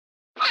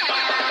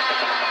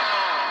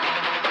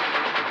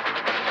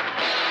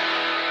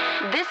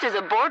This is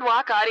a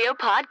Boardwalk Audio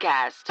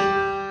podcast.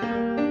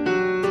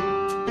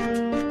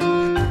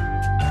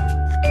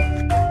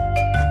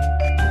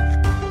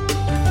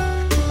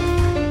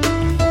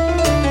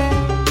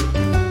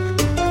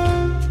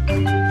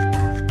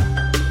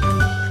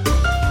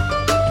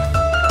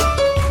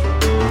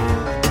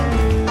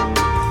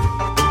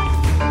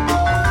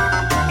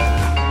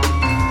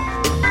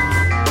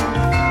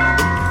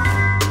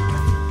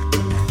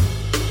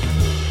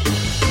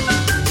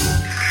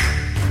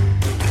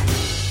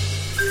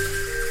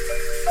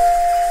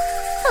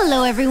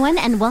 Hello, everyone,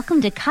 and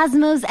welcome to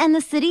Cosmos and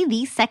the City,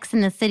 the Sex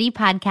and the City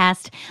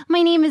podcast.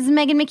 My name is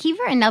Megan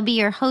McKeever, and I'll be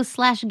your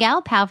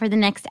host/gal pal for the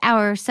next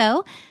hour or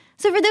so.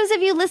 So for those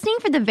of you listening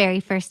for the very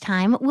first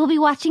time, we'll be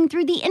watching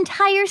through the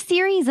entire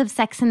series of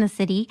Sex and the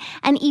City,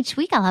 and each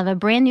week I'll have a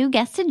brand new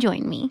guest to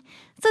join me.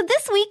 So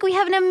this week we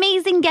have an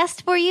amazing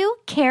guest for you,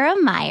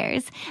 Cara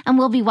Meyers, and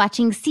we'll be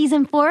watching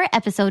Season 4,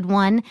 Episode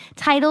 1,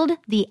 titled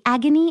The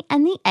Agony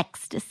and the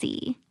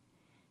Ecstasy.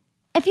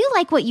 If you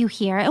like what you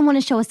hear and want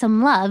to show us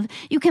some love,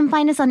 you can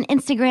find us on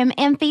Instagram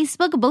and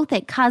Facebook, both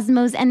at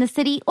Cosmos and the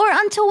City, or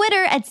on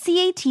Twitter at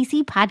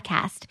CATC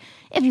Podcast.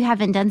 If you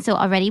haven't done so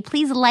already,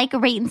 please like,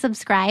 rate, and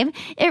subscribe.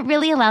 It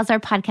really allows our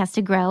podcast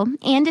to grow.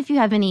 And if you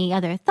have any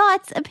other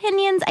thoughts,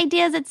 opinions,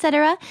 ideas,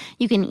 etc.,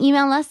 you can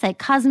email us at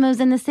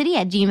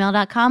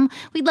cosmosandthecity@gmail.com.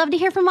 We'd love to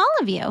hear from all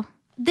of you.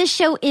 This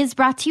show is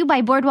brought to you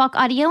by Boardwalk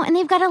Audio, and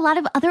they've got a lot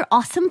of other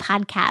awesome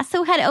podcasts,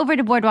 so head over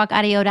to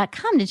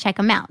boardwalkaudio.com to check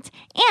them out.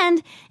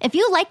 And if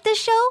you like this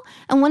show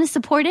and want to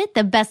support it,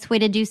 the best way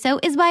to do so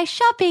is by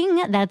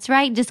shopping. That's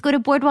right. Just go to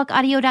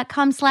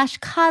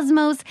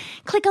boardwalkaudio.com/cosmos,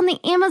 click on the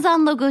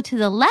Amazon logo to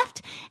the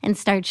left, and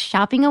start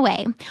shopping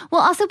away. We'll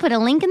also put a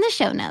link in the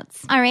show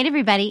notes. All right,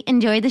 everybody,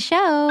 enjoy the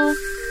show.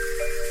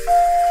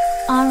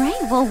 All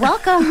right, well,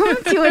 welcome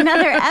to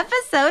another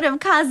episode of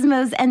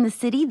Cosmos and the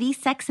City, the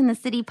Sex and the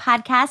City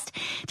podcast.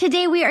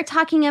 Today we are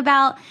talking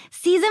about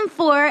Season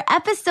 4,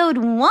 Episode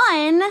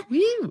 1,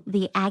 Woo.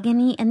 The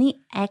Agony and the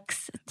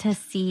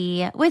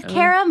Ecstasy, with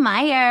Cara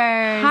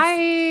Meyers.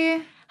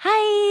 Hi.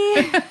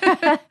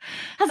 Hi.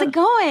 How's it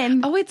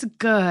going? Oh, it's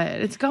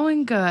good. It's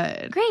going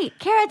good. Great.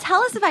 Cara,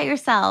 tell us about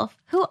yourself.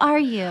 Who are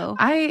you?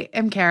 I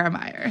am Cara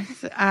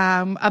Meyers.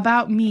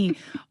 About me.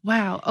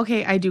 Wow.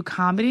 Okay, I do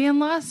comedy in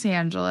Los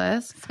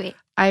Angeles. Sweet.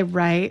 I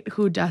write.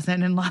 Who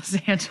doesn't in Los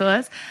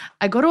Angeles?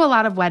 I go to a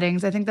lot of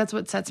weddings. I think that's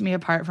what sets me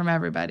apart from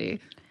everybody.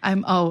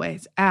 I'm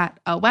always at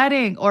a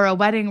wedding or a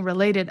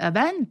wedding-related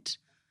event.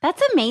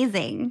 That's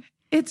amazing.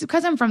 It's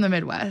because I'm from the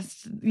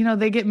Midwest. You know,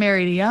 they get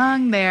married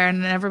young there,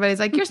 and everybody's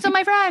like, you're still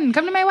my friend.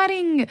 Come to my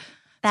wedding.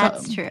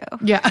 That's true.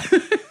 Yeah.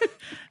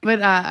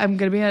 But I'm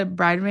going to be a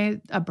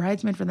bridesmaid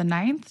for the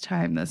 9th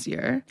time this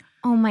year.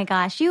 Oh my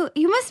gosh. You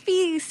must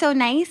be so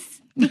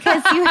nice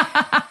because you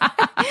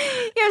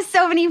have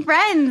so many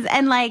friends,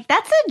 and like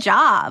that's a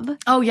job.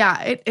 Oh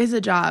yeah, it is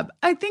a job.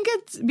 I think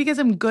it's because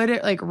I'm good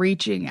at like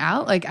reaching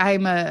out. Like I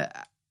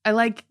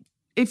like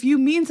if you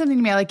mean something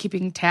to me, I like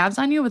keeping tabs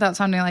on you without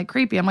sounding like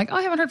creepy. I'm like, oh,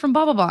 I haven't heard from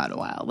blah blah blah in a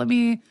while. Let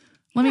me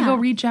go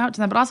reach out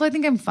to them. But also I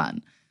think I'm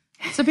fun.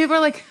 So people are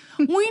like,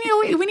 we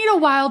need a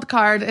wild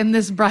card in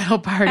this bridal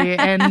party,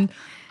 and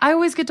I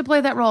always get to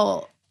play that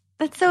role.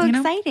 That's so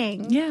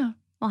exciting. Yeah.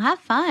 Well, have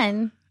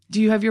fun.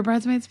 Do you have your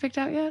bridesmaids picked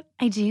out yet?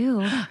 I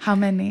do. How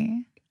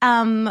many?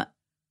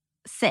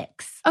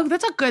 6. Oh,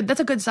 that's a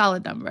good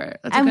solid number.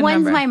 That's a and good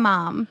one's number. my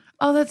mom.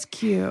 Oh, that's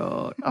cute.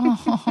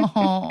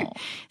 Oh.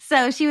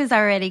 So she was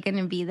already going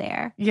to be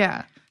there.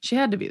 Yeah. She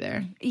had to be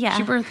there. Yeah.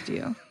 She birthed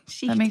you.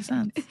 That makes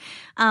sense.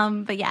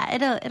 But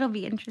yeah, it'll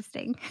be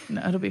interesting.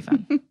 No, it'll be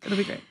fun. It'll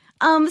be great.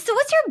 So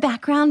what's your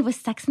background with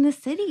Sex and the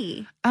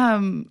City?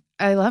 I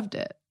loved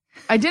it.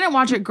 I didn't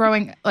watch it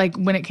growing, like,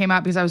 when it came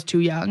out because I was too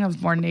young. I was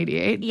born in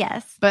 88.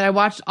 Yes. But I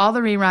watched all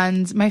the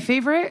reruns. My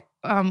favorite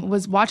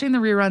was watching the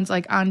reruns,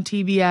 like, on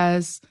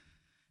TBS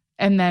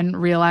and then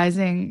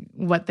realizing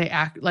what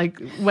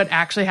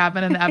actually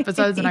happened in the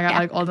episodes. And I got,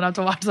 like, old enough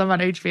to watch them on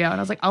HBO. And I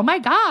was like, oh, my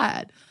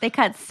God. They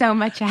cut so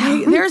much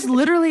out. There's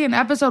literally an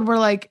episode where,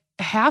 like,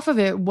 half of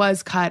it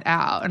was cut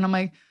out. And I'm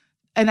like,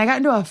 and I got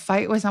into a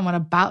fight with someone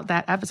about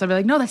that episode. They're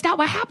like, no, that's not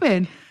what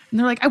happened. And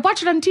they're like, I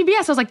watched it on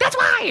TBS. I was like, that's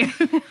why.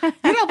 You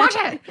gotta watch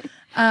it.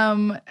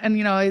 And,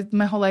 you know,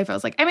 my whole life I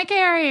was like, I'm a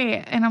Carrie.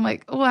 And I'm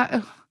like,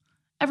 well,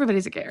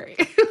 everybody's a Carrie.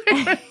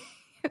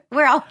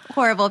 We're all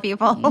horrible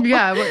people.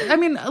 Yeah. I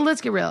mean,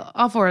 let's get real.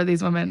 All 4 of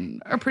these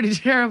women are pretty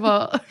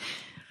terrible.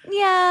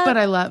 Yeah. But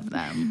I love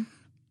them.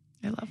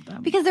 I love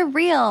them. Because they're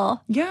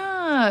real.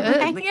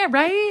 Yeah. Yeah,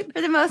 right?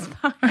 For the most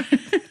part.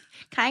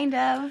 Kind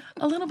of.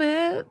 A little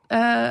bit.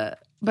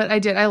 But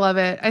I love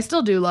it. I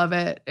still do love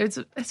it.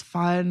 It's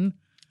fun.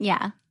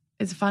 Yeah.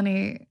 It's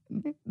funny.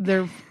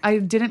 I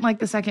didn't like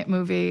the second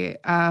movie.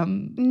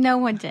 No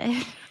one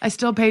did. I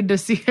still paid to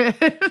see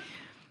it.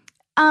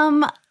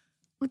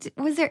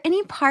 Was there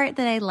any part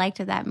that I liked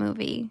of that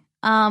movie?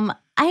 I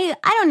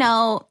don't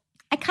know.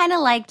 I kind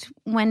of liked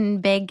when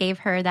Big gave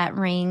her that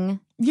ring.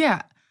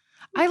 Yeah.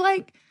 I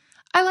like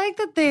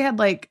that they had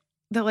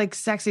that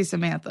sexy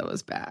Samantha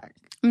was back.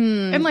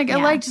 And like I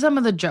yeah. liked some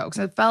of the jokes.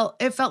 It felt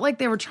like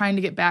they were trying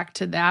to get back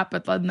to that,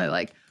 but then they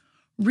like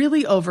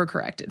really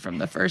overcorrected from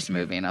the first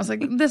movie. And I was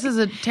like, this is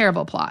a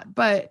terrible plot,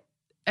 but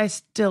I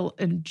still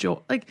enjoy,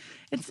 like,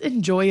 it's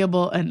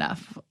enjoyable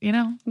enough, you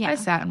know? Yeah. I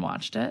sat and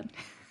watched it.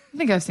 I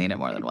think I've seen it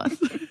more than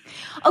once.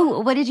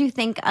 Oh, what did you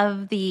think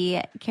of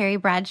the Carrie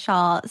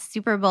Bradshaw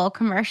Super Bowl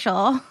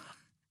commercial?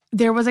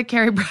 There was a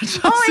Carrie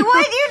Bradshaw. Oh, wait,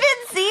 what? You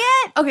didn't see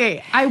it?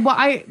 Okay,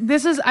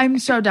 I'm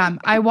so dumb.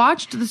 I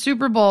watched the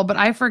Super Bowl, but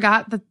I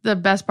forgot that the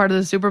best part of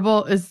the Super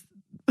Bowl is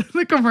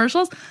the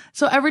commercials.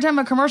 So every time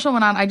a commercial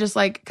went on, I just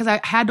like, because I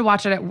had to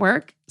watch it at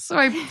work. So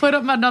I put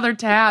up another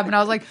tab and I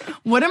was like,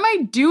 what am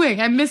I doing?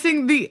 I'm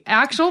missing the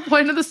actual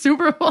point of the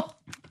Super Bowl.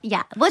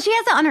 Yeah. Well, she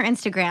has it on her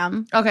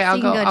Instagram. Okay, so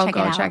I'll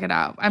go check it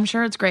out. I'm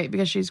sure it's great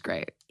because she's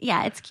great.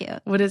 Yeah, it's cute.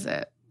 What is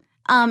it?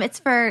 It's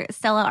for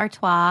Stella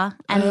Artois,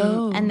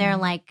 and they're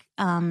like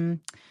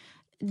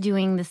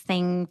doing this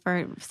thing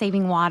for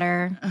saving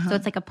water. So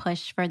it's like a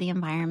push for the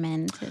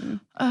environment. And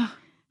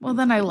well,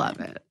 then I love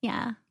it.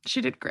 yeah,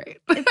 She did great.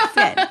 it's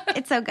good.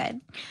 It's so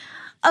good.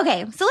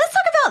 Okay, so let's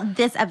talk about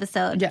this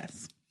episode.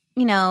 Yes.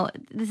 You know,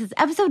 this is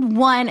episode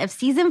 1 of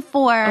season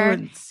 4. Oh,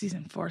 and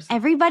season 4.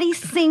 Everybody's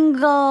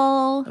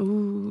single.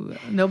 Ooh,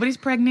 nobody's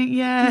pregnant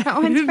yet. No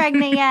one's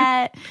pregnant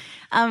yet.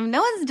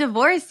 No one's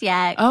divorced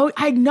yet. Oh,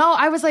 I know.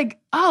 I was like,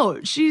 oh,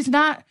 she's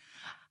not.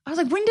 I was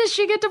like, when does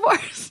she get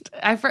divorced?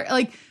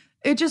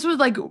 It just was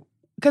like,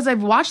 because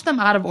I've watched them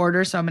out of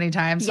order so many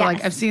times. So,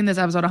 like, I've seen this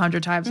episode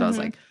 100 times. So I was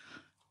like,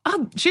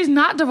 oh, she's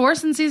not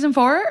divorced in season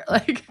 4?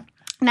 Like,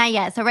 not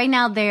yet. So right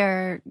now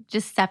they're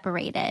just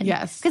separated.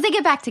 Yes. Because they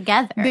get back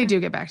together. They do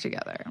get back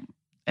together.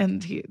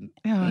 And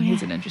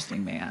he's an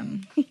interesting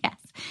man. Yes.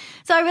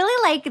 So I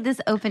really like this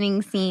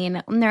opening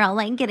scene when they're all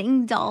like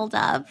getting dolled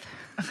up.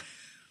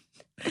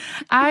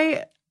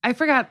 I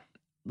forgot,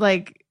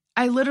 like,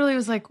 I literally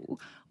was like,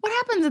 what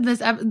happens in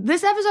this episode?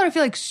 This episode, I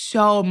feel like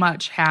so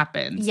much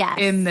happens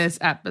in this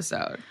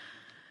episode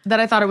that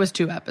I thought it was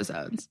 2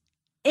 episodes.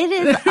 It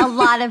is a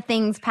lot of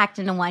things packed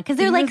into one because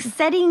they're like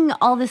setting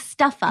all this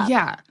stuff up.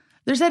 Yeah.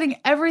 They're setting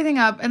everything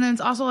up. And then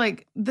it's also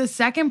like the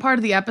second part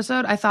of the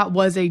episode I thought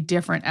was a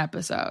different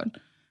episode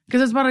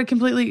because it's about a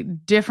completely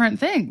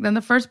different thing than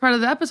the first part of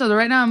the episode.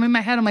 Right now I'm in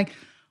my head, I'm like,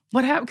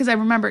 what happened? Because I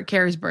remember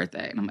Carrie's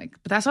birthday. And I'm like,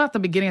 but that's not the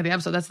beginning of the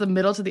episode. That's the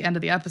middle to the end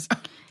of the episode.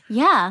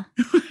 Yeah.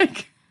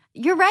 Like,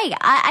 you're right.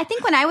 I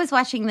think when I was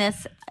watching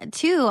this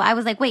too, I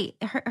was like, wait,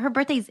 her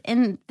birthday's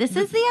in, this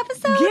is the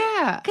episode?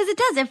 Yeah. Because it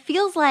does. It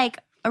feels like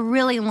a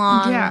really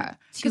long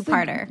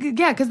two-parter.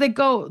 Because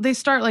they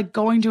start like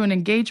going to an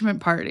engagement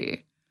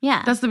party.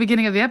 Yeah. That's the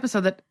beginning of the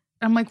episode that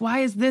I'm like, why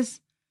is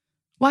this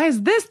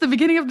the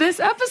beginning of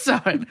this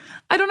episode?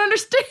 I don't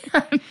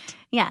understand.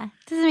 Yeah.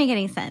 It doesn't make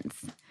any sense.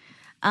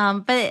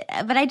 But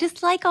I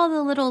just like all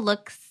the little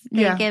looks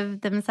they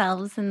give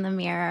themselves in the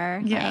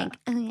mirror. Yeah. Like,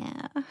 oh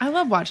yeah. I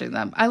love watching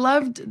them. I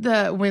loved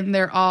when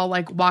they're all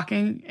like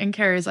walking and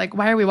Carrie's like,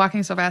 why are we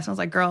walking so fast? And I was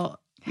like, girl,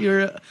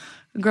 you're a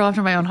girl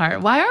after my own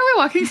heart. Why are we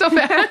walking so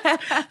fast?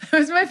 It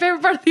was my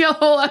favorite part of the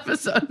whole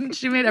episode.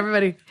 She made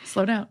everybody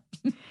slow down.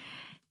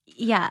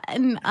 Yeah.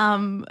 And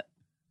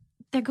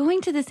they're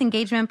going to this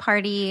engagement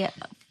party.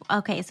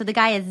 Okay. So the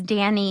guy is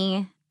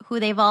Danny, who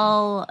they've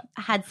all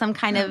had some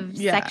kind of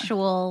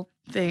sexual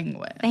thing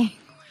with.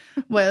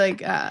 Well,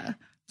 like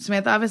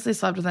Samantha obviously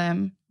slept with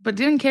him, but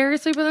didn't Carrie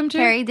sleep with him too?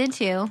 Carrie did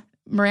too.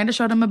 Miranda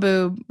showed him a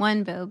boob.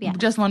 One boob, yeah.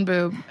 Just one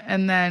boob.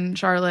 And then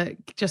Charlotte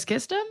just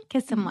kissed him?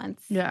 Kissed him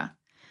once. Yeah.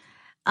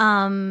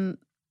 Yeah,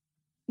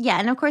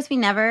 and of course we've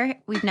never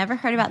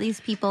heard about these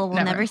people.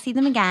 We'll never see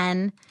them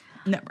again.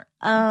 Never.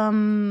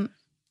 And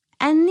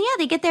yeah,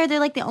 they get there, they're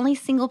like the only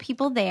single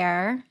people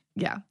there.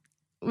 Yeah.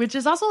 Which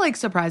is also like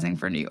surprising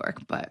for New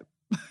York, but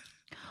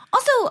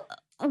also,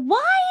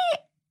 why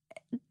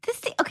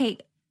this okay,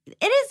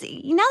 it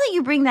is now that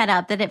you bring that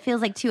up that it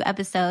feels like 2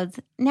 episodes.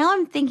 Now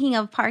I'm thinking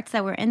of parts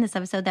that were in this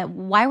episode that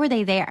why were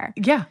they there?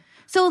 Yeah.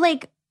 So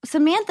like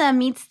Samantha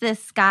meets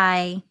this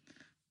guy.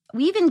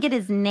 We even get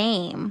his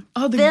name.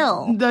 Oh,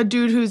 Phil. The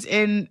dude who's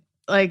in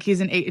like he's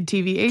an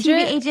TV agent.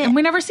 TV agent. And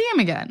we never see him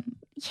again.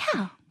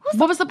 Yeah.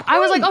 What was the point? I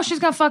was like, oh, she's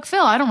gonna fuck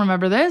Phil. I don't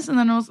remember this. And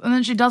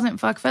then she doesn't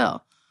fuck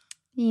Phil.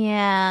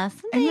 Yeah.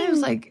 And I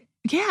was like,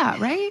 yeah,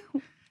 right?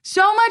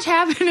 So much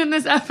happened in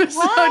this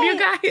episode, you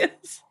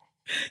guys.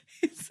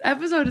 This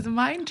episode is a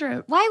mind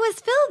trip. Why was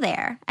Phil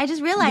there? I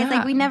just realized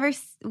like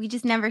we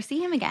just never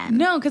see him again.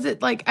 No, because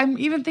it like I'm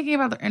even thinking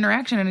about the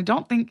interaction, and I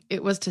don't think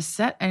it was to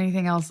set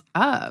anything else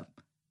up.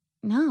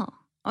 No,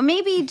 or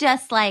maybe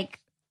just like,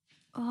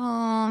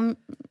 I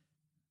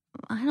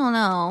don't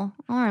know.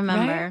 I don't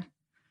remember. Right?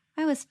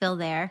 Why was Phil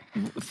there?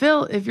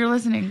 Phil, if you're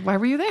listening, why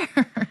were you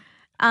there?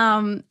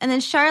 And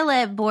then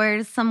Charlotte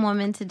bores some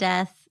woman to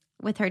death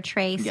with her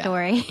Trey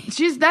story.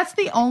 That's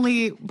the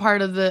only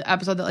part of the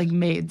episode that like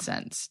made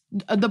sense.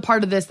 The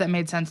part of this that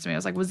made sense to me. I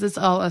was like, was this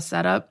all a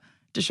setup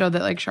to show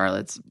that like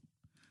Charlotte's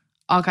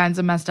all kinds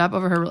of messed up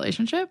over her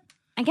relationship?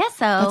 I guess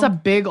so. That's a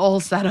big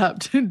old setup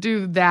to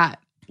do that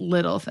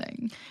little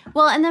thing.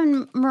 Well, and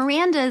then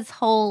Miranda's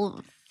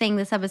whole thing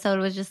this episode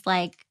was just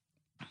like,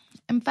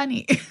 I'm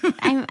funny.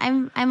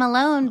 I'm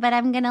alone, but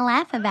I'm gonna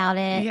laugh about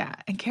it. Yeah,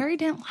 and Carrie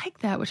didn't like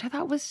that, which I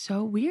thought was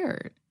so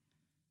weird.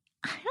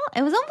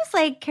 It was almost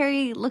like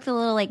Carrie looked a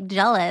little like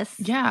jealous.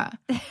 Yeah.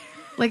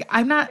 Like,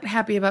 I'm not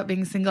happy about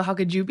being single. How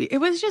could you be? It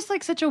was just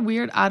like such a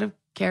weird out of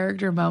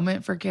character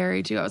moment for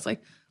Carrie too. I was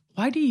like,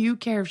 why do you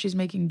care if she's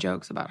making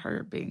jokes about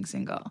her being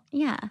single?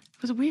 Yeah.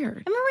 It was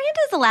weird. And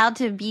Miranda's allowed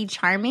to be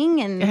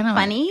charming and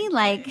funny.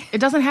 Like, it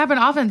doesn't happen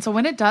often, so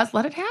when it does,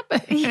 let it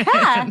happen.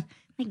 Yeah.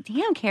 Like,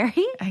 damn,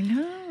 Carrie. I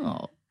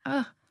know.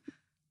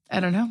 I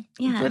don't know.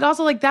 Yeah. But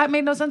also, like, that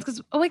made no sense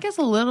because, I guess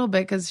a little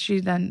bit because she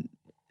then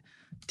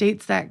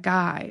dates that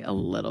guy a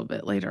little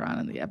bit later on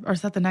in the episode. Or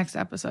is that the next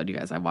episode, you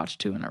guys? I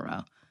watched 2 in a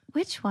row.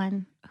 Which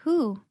one?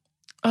 Who?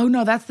 Oh,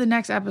 no, that's the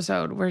next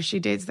episode where she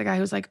dates the guy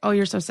who's like, oh,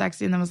 you're so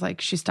sexy. And then was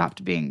like, she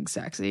stopped being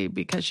sexy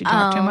because she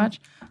talked too much.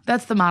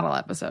 That's the model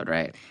episode,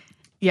 right?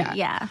 Yeah.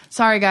 Yeah.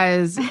 Sorry,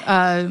 guys.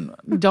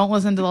 Don't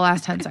listen to the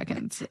last 10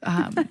 seconds.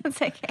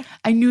 It's okay.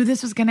 I knew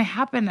this was going to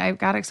happen. I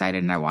got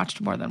excited and I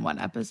watched more than one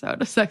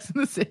episode of Sex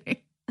and the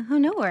City. Oh,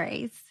 no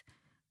worries.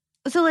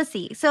 So let's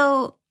see.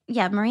 So,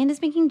 yeah,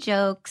 Miranda's making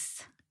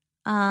jokes.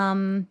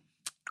 Carrie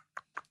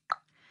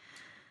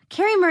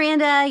and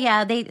Miranda,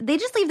 yeah, they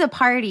just leave the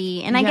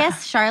party. And I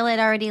guess Charlotte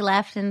already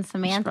left and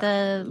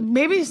Samantha.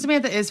 Maybe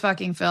Samantha is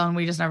fucking Phil and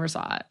we just never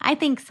saw it. I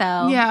think so.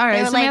 Yeah, all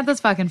right. Like, Samantha's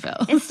fucking Phil.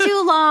 it's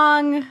too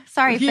long.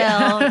 Sorry,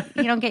 Phil.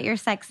 You don't get your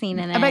sex scene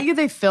in it. I bet you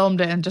they filmed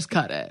it and just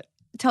cut it.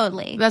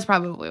 Totally. That's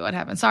probably what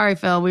happened. Sorry,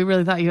 Phil. We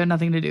really thought you had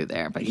nothing to do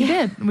there, but you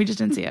did. We just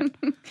didn't see it.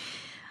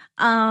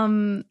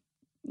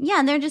 Yeah,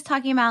 and they're just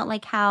talking about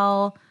like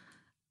how,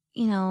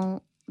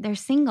 they're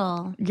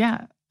single.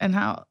 Yeah, and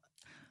how,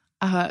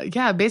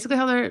 basically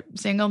how they're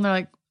single and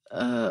they're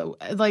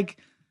like,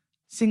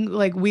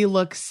 we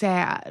look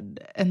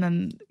sad. And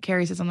then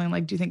Carrie said something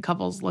like, do you think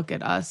couples look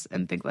at us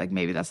and think like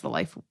maybe that's the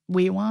life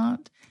we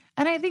want?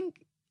 And I think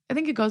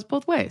it goes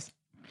both ways.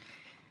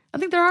 I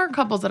think there are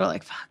couples that are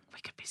like, fuck,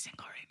 we could be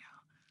single right now.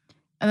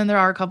 And then there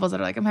are couples that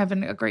are like, I'm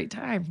having a great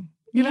time.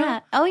 You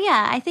know? Oh,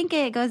 yeah. I think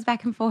it goes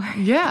back and forth.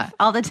 Yeah.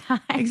 All the time.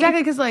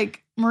 Exactly. Because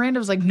like Miranda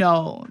was like,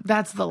 no,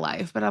 that's the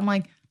life. But I'm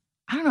like,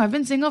 I don't know. I've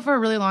been single for a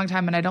really long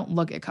time and I don't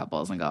look at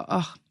couples and go,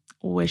 oh,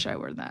 wish I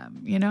were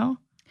them. You know?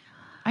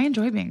 I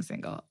enjoy being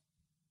single.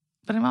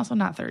 But I'm also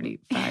not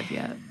 35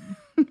 yet.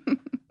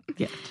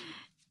 Yet.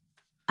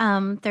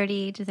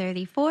 30 to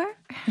 34.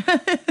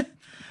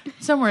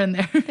 Somewhere in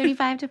there.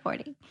 35 to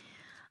 40.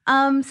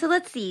 So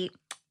let's see.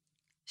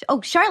 Oh,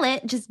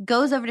 Charlotte just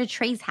goes over to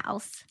Trey's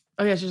house.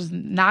 Oh, yeah. She just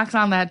knocks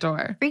on that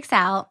door. Freaks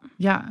out.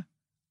 Yeah.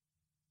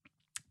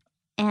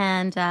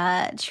 And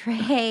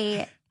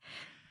Trey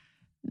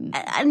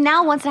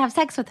now wants to have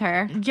sex with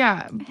her.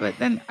 Yeah. But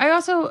then I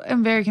also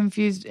am very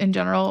confused in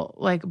general,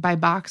 like by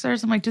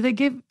boxers. I'm like, do they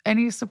give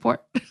any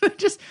support?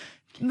 Just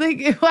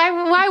like,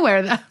 why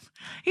wear them?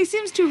 He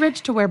seems too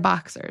rich to wear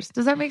boxers.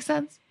 Does that make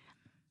sense?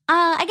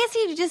 I guess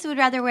he just would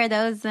rather wear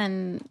those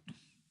than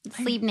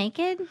sleep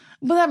naked.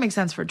 Well, that makes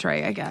sense for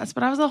Trey, I guess.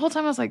 But the whole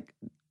time I was like,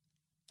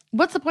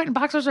 what's the point in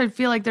boxers? I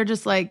feel like they're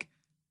just like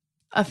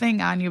a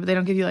thing on you, but they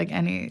don't give you like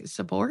any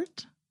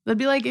support. That'd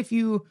be like if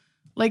you,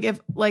 like if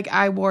like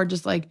I wore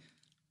just like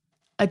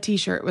a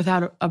t-shirt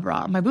without a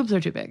bra. My boobs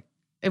are too big.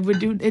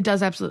 It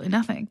does absolutely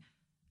nothing.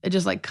 It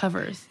just like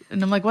covers.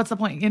 And I'm like, what's the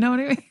point? You know what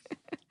I mean?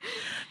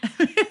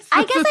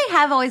 I guess I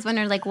have always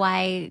wondered like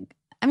why,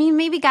 I mean,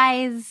 maybe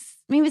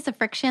it's the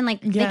friction.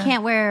 Like they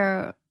can't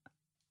wear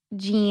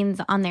jeans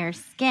on their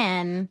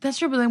skin. That's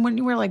true, but then when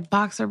you wear like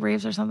boxer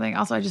briefs or something,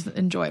 also I just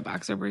enjoy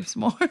boxer briefs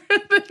more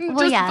than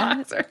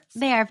boxers.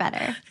 They are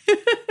better.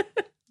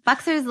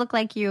 Boxers look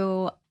like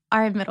you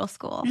are in middle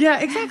school. Yeah,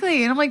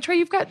 exactly. And I'm like, Trey,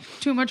 you've got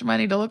too much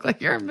money to look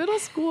like you're in middle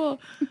school.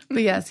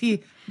 But yes,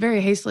 he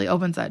very hastily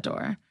opens that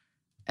door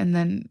and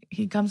then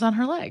he comes on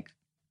her leg.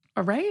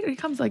 All right? He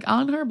comes like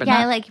on her, but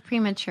yeah, like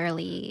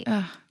prematurely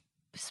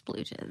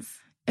splooges.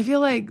 I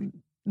feel like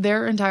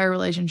their entire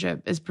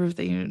relationship is proof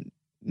that you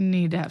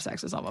need to have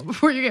sex with someone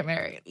before you get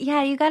married.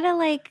 Yeah, you gotta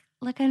like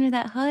look under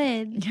that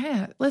hood.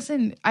 Yeah,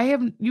 listen,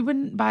 you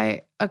wouldn't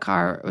buy a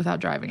car without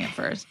driving it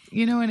first.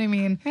 You know what I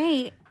mean?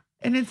 Right.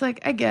 And it's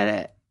like, I get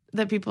it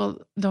that people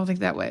don't think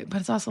that way,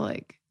 but it's also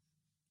like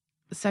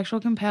sexual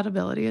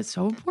compatibility is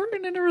so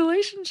important in a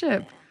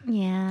relationship.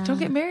 Yeah. Don't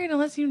get married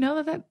unless you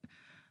know that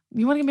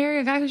you want to marry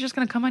a guy who's just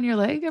going to come on your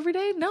leg every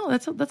day. No,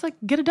 that's like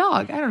get a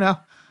dog. I don't know.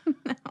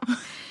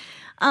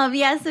 No.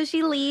 Yeah. So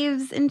she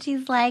leaves and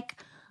she's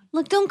like,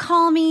 "Look, don't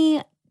call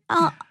me.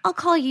 I'll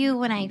call you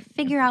when I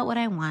figure out what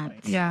I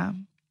want." Yeah.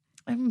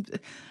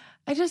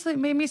 I just like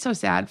made me so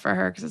sad for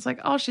her because it's like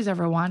all she's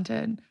ever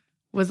wanted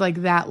was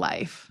like that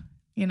life,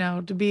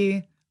 to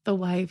be the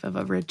wife of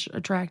a rich,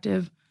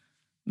 attractive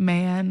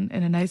man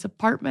in a nice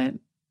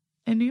apartment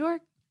in New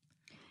York.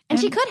 And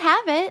she could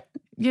have it.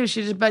 Yeah,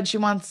 she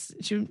wants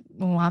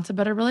a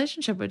better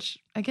relationship, which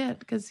I get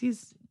because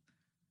he's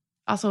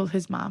also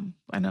his mom.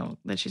 I know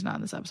that she's not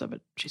in this episode,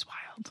 but she's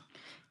wild.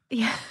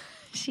 Yeah,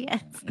 she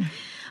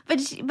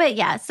is. But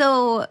yeah,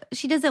 so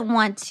she doesn't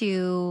want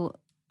to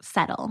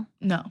settle.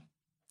 No.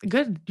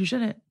 Good. You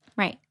shouldn't.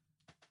 Right.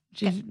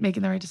 She's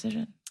making the right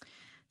decision.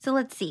 So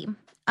let's see.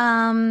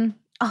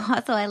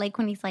 Also, I like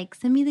when he's like,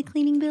 send me the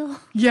cleaning bill.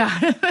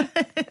 Yeah.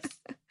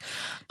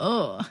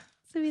 Oh.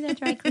 Send me that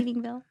dry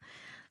cleaning bill.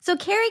 So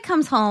Carrie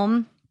comes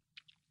home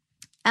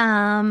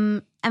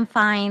and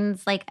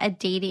finds like a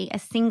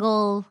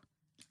single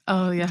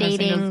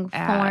dating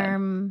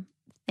form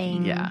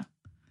thing. Yeah.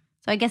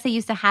 So I guess they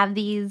used to have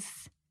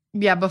these.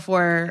 Yeah,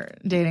 before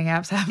dating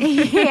apps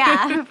happened.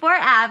 Yeah, before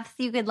apps,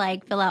 you could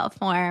like fill out a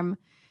form.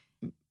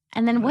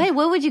 And then what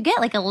would you get?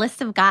 Like a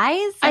list of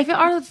guys? I feel,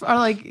 or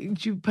like,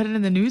 did you put it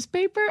in the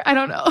newspaper? I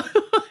don't know.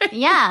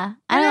 Yeah.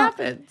 What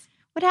happens?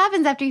 What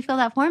happens after you fill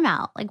that form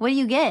out? Like, what do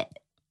you get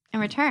in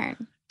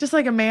return? Just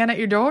like a man at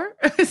your door?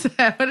 Is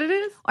that what it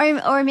is?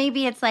 Or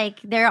maybe it's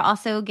like they're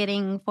also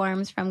getting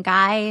forms from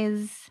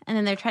guys, and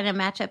then they're trying to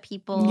match up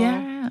people.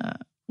 Yeah.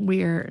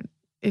 Weird.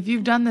 If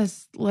you've done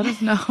this, let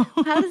us know.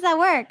 How does that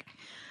work?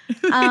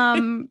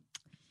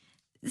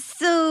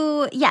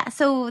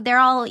 So they're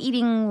all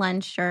eating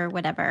lunch or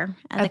whatever.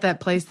 At that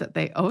place that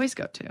they always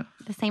go to.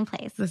 The same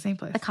place. The same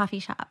place. The coffee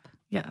shop.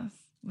 Yes.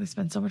 We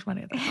spend so much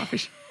money at the coffee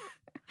shop.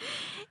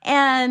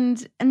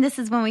 And this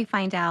is when we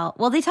find out.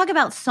 Well, they talk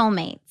about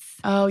soulmates.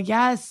 Oh,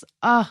 yes.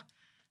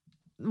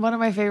 One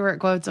of my favorite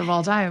quotes of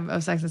all time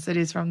of Sex and the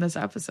City is from this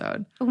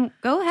episode.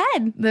 Go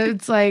ahead.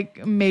 It's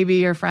like, maybe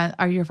your friends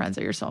are your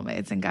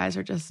soulmates and guys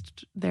are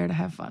just there to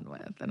have fun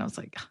with. And I was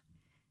like,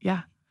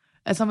 yeah.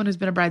 As someone who's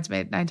been a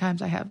bridesmaid 9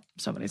 times, I have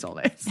so many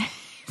soulmates.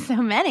 So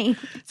many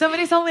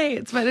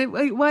soulmates. But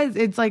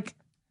it's like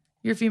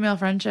your female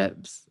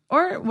friendships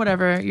or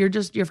whatever.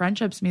 Your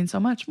friendships mean so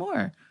much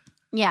more.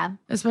 Yeah.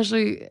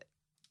 Especially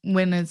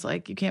when it's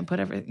like you can't put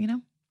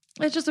everything,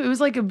 It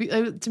was like,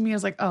 to me, I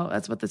was like, oh,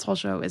 that's what this whole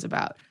show is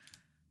about.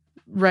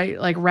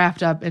 Right? Like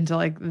wrapped up into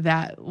like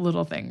that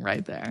little thing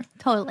right there.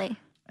 Totally.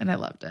 And I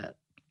loved it.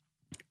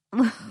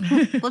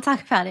 We'll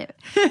talk about it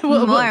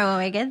more when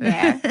we get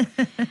there.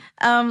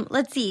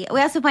 Let's see.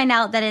 We also find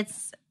out that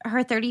it's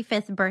her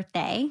 35th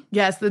birthday.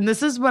 Yes, and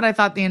this is what I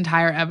thought the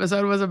entire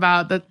episode was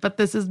about. But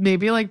this is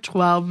maybe like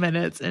 12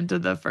 minutes into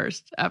the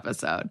first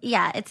episode.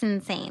 Yeah, it's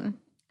insane.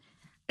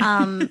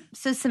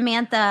 So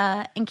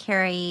Samantha and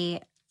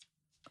Carrie,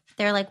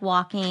 they're like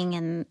walking,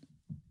 and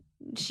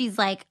she's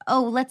like,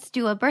 "Oh, let's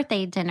do a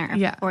birthday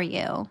dinner for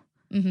you."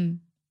 Mm-hmm.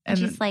 And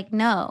she's like,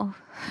 "No,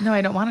 I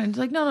don't want it." And she's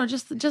like, "No,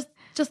 just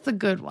the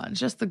good ones,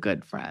 just the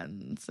good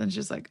friends." And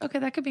she's like, "Okay,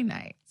 that could be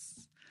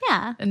nice."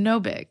 Yeah, and no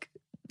big.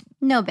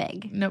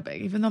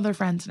 Even though they're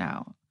friends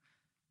now,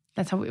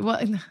 that's how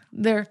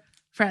they're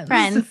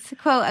friends,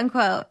 quote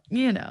unquote.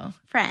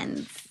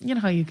 Friends. You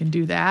know how you can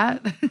do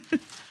that.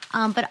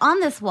 But on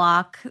this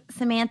walk,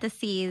 Samantha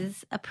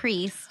sees a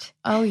priest.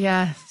 Oh,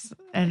 yes.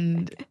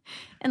 And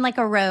in like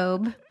a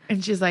robe.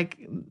 And she's like,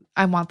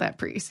 I want that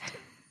priest.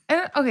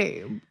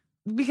 And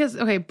because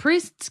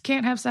priests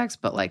can't have sex,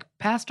 but like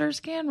pastors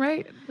can,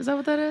 right? Is that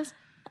what that is?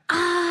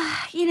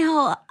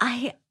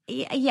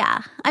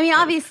 Yeah. I mean,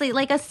 obviously,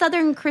 like a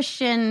Southern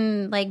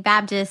Christian, like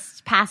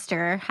Baptist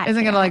pastor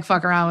isn't going to like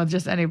fuck around with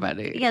just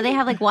anybody. Yeah, they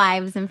have like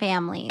wives and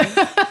families.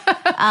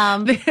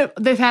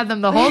 They've had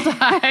them the whole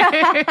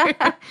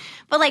time.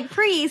 But like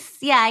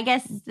priests, yeah, I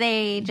guess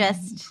they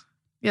just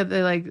they're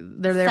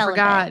there for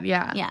God.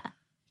 Yeah.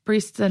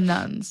 Priests and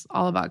nuns,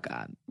 all about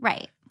God.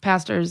 Right.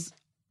 Pastors,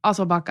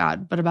 also about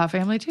God, but about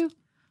family too.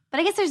 But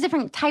I guess there's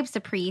different types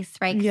of priests,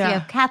 right? 'Cause you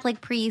have Catholic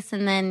priests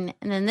and then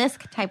this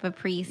type of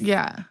priest.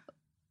 Yeah.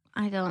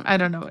 I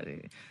don't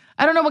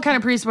know what kind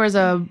of priest wears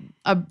a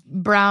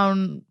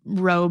brown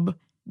robe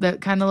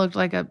that kind of looked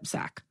like a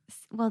sack.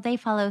 Well, they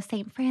follow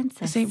St.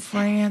 Francis. A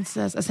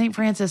St.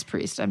 Francis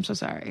priest. I'm so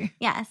sorry.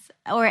 Yes,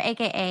 or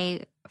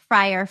AKA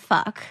Friar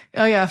Fuck.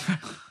 Oh yeah.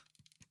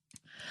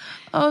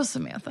 Oh,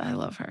 Samantha, I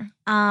love her.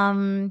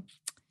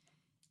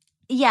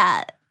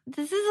 Yeah,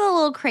 this is a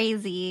little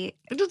crazy.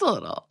 Just a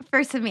little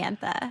for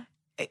Samantha.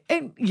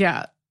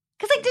 Yeah,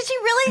 because like, did she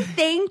really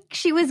think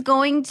she was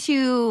going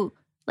to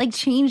like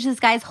change this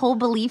guy's whole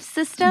belief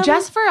system?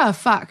 Just for a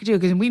fuck, too,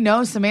 because we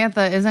know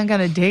Samantha isn't going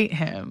to date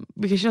him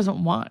because she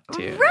doesn't want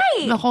to.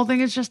 Right. The whole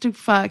thing is just to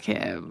fuck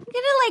him.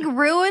 You're going to like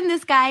ruin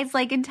this guy's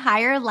like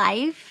entire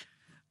life.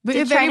 But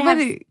if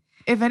anybody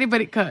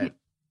could,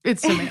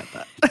 it's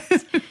Samantha.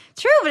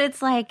 True, but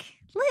it's like,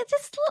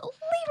 just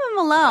leave him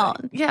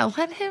alone. Yeah,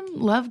 let him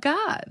love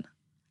God,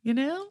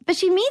 But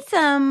she meets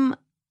him,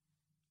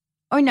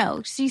 or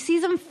no, she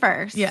sees him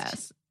first.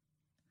 Yes.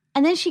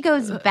 And then she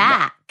goes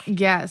back.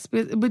 Yes.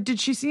 But did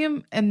she see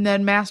him and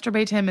then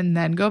masturbate him and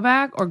then go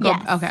back? Or go?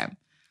 Yes. Okay.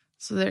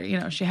 So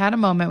there, she had a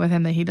moment with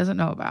him that he doesn't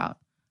know about.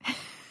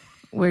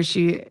 Where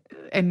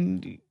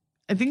and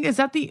I think, is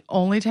that the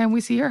only time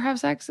we see her have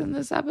sex in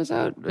this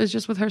episode? Is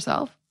just with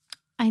herself?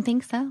 I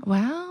think so.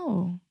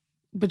 Wow.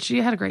 But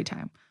she had a great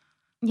time.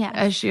 Yeah.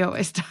 As she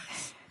always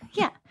does.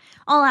 Yeah.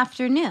 All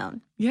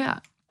afternoon. Yeah.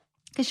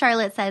 Because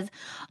Charlotte says,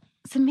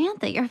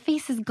 Samantha, your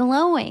face is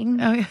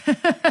glowing. Oh, yeah.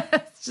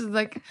 She's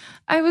like,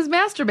 I was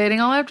masturbating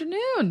all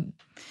afternoon.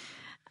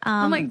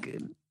 I'm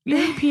like, you're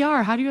in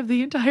PR. How do you have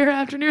the entire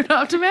afternoon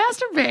off to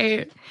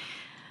masturbate?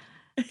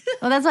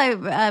 Well, that's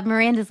why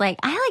Miranda's like,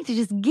 I like to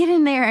just get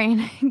in there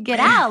and get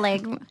out.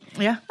 Like,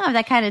 Yeah. I don't have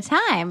that kind of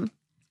time.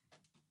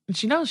 And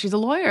she knows she's a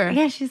lawyer.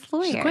 Yeah, she's a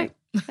lawyer. She's quick.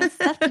 That's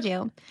stuff to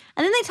do. And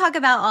then they talk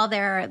about all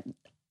their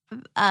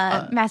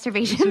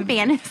masturbation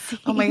fantasies.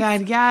 Oh my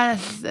God,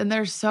 yes. And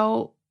they're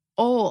so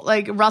old.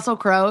 Like Russell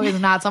Crowe is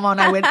not someone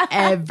I would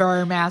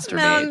ever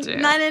masturbate to.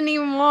 Not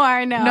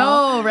anymore, no.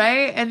 No,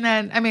 right? And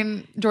then, I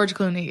mean, George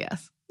Clooney,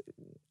 yes.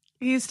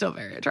 He's still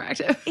very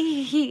attractive.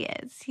 He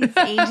is. He's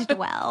aged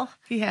well.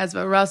 He has,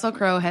 but Russell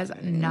Crowe has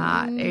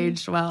not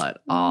aged well at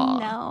all.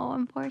 No,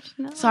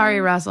 unfortunately. Sorry,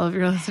 Russell, if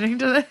you're listening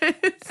to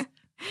this.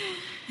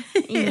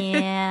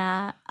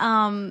 Yeah.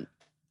 And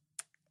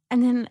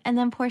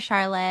then poor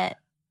Charlotte.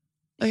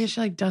 Oh, yeah, she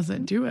like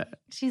doesn't do it.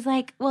 She's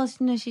like, well,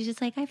 no, she's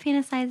just like, I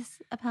fantasize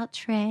about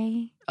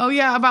Trey. Oh,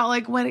 yeah, about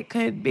like what it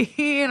could be.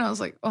 And I was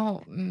like,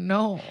 oh,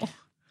 no.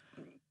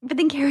 But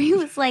then Carrie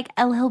was like,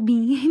 LL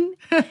Bean.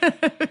 And I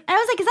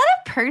was like, is that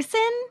a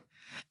person?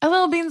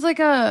 LL Bean's like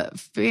a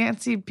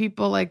fancy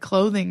people like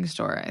clothing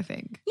store, I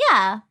think.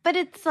 Yeah, but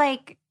it's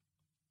like,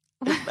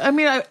 I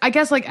mean, I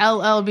guess like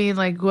LL Bean,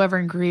 like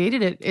whoever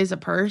created it is a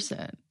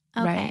person,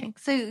 okay. right?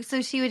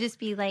 So she would just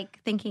be like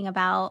thinking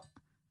about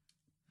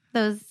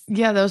those.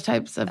 Yeah, those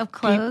types of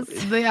clothes.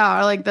 They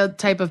are like the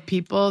type of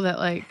people that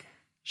like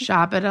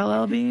shop at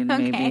LL Bean.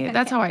 Maybe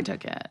that's how I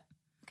took it.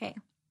 Okay.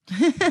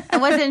 I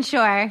wasn't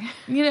sure.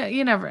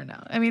 You never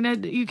know. I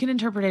mean, you can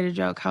interpret a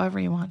joke however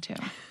you want to.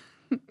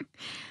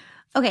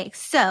 Okay,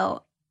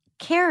 so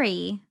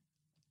Carrie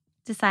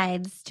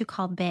decides to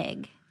call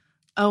Big.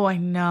 Oh, I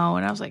know.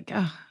 And I was like,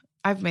 oh,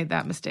 I've made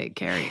that mistake,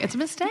 Carrie. It's a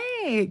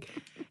mistake.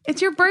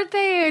 It's your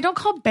birthday. Don't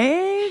call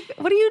Big.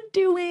 What are you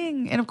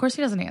doing? And of course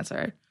he doesn't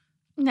answer.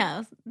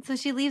 No. So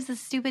she leaves a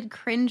stupid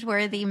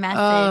cringeworthy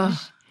message.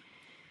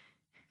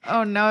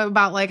 Oh no,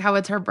 about like how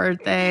it's her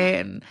birthday.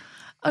 And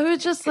I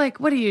was just like,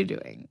 what are you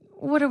doing?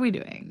 What are we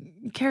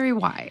doing? Carrie,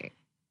 why?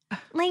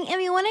 Like,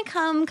 if you want to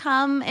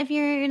come. If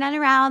you're not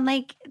around,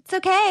 like, it's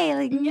okay.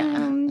 Like,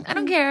 Yeah, I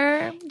don't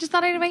care. Just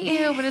thought I'd invite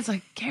you. But it's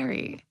like,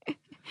 Carrie.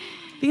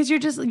 Because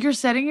you're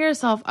setting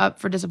yourself up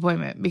for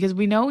disappointment because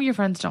we know your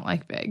friends don't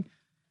like Big.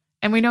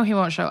 And we know he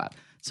won't show up.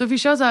 So if he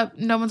shows up,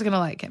 no one's going to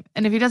like him.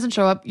 And if he doesn't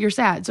show up, you're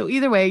sad. So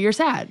either way, you're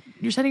sad.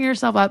 You're setting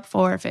yourself up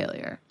for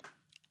failure.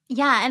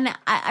 Yeah, and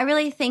I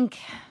really think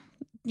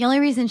the only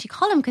reason she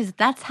called him because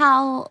that's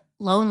how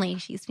lonely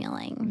she's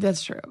feeling.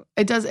 That's true.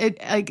 It does. It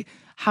like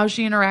how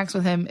she interacts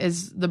with him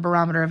is the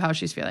barometer of how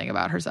she's feeling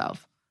about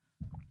herself,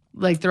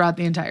 like throughout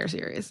the entire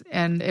series.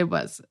 And it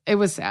was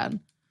sad,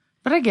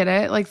 but I get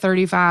it. Like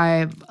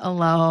 35,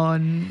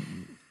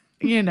 alone.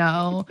 You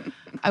know,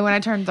 when I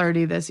turned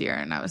 30 this year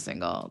and I was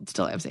single,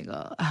 still am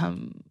single.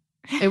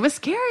 It was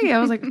scary. I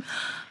was like, I'm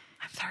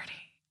 30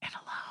 and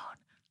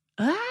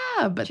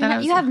alone. But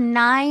then you have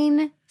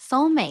 9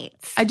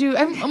 soulmates. I do.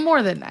 I'm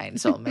more than 9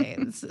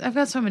 soulmates. I've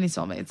got so many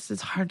soulmates.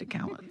 It's hard to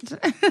count.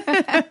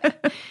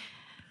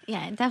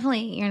 Yeah,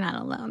 definitely. You're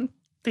not alone.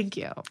 Thank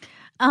you.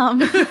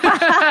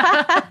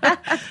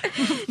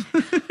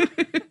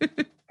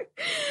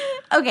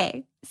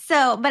 Okay.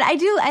 So, but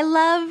I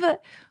love,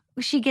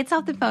 she gets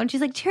off the phone.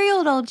 She's like, cheery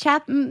old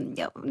chap.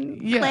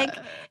 Click.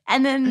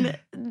 And then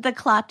the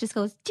clock just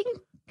goes, ding.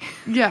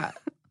 Yeah.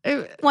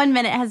 1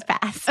 minute has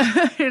passed.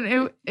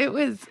 And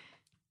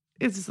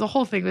the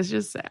whole thing was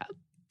just sad,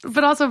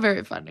 but also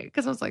very funny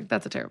because I was like,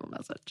 that's a terrible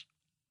message.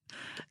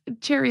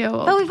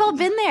 Cheerio. But we've all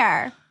been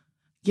there.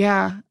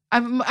 Yeah.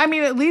 I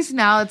mean, at least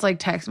now it's like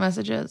text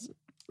messages.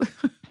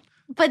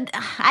 But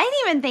I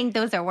didn't even think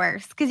those are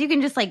worse because you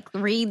can just like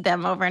read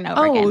them over and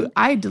over again. Oh,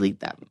 I delete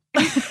them.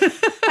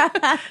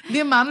 The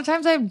amount of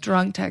times I've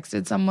drunk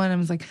texted someone and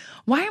was like,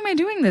 why am I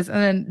doing this? And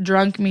then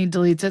drunk me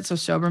deletes it so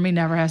sober me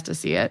never has to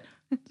see it.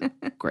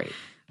 Great.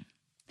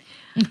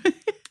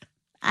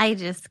 I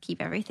just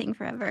keep everything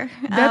forever.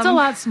 That's a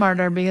lot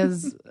smarter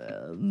because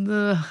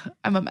I'm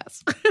a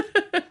mess.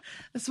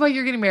 That's why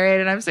you're getting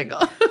married and I'm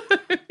single.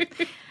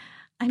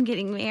 I'm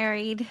getting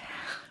married.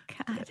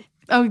 God.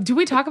 Oh, do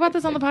we talk about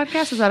this on the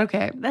podcast? Is that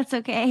okay? That's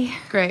okay.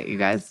 Great, you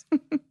guys.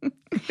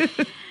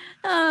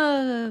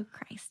 Oh,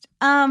 Christ.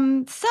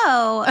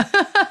 So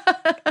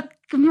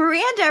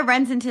Miranda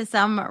runs into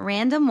some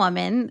random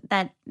woman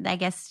that I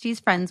guess she's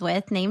friends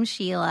with named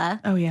Sheila.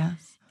 Oh,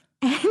 yes.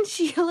 And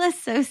Sheila's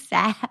so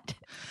sad.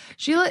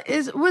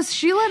 Was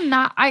Sheila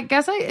not, I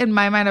guess in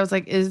my mind, I was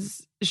like,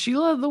 is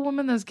Sheila the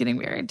woman that's getting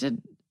married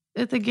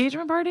at the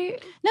engagement party?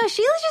 No,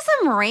 Sheila's just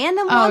some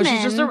random woman. Oh,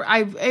 she's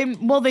just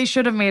well, they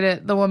should have made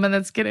it the woman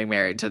that's getting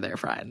married to their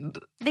friend.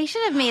 They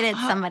should have made it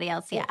somebody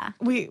else, yeah.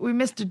 We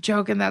missed a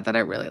joke in that I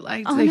really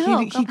liked. Oh, like no,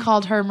 he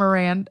called her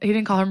Miranda. He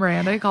didn't call her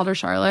Miranda. He called her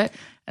Charlotte.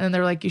 And then they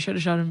were like, you should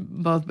have shown him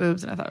both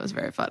boobs. And I thought it was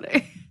very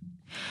funny.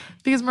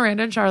 Because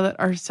Miranda and Charlotte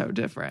are so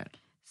different.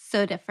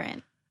 So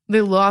different. They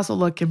also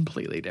look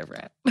completely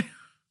different.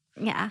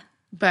 Yeah.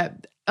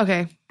 But,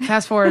 okay,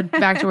 fast forward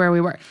back to where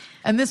we were.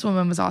 And this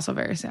woman was also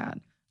very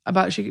sad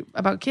about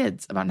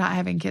kids, about not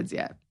having kids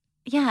yet.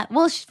 Yeah.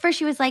 Well, first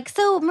she was like,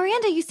 so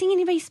Miranda, you seeing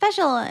anybody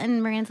special?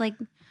 And Miranda's like,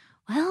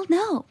 well,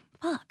 no.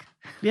 Fuck.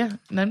 Yeah.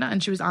 No, I'm not.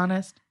 And she was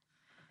honest.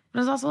 But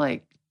it's also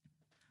like,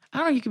 I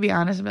don't know, you could be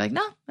honest and be like,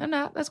 no, I'm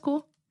not. That's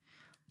cool.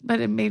 But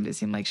it made it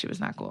seem like she was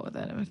not cool with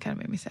it. It kind of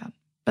made me sad.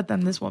 But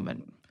then this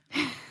woman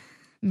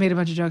made a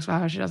bunch of jokes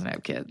about how she doesn't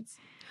have kids.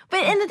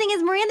 But and the thing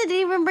is, Miranda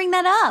didn't even bring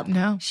that up.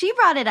 No. She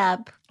brought it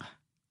up.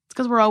 It's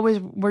because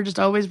we're just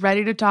always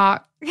ready to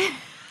talk.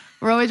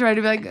 We're always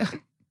ready to be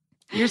like,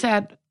 you're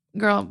sad.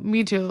 Girl,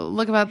 me too.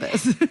 Look about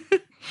this.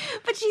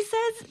 But she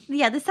says,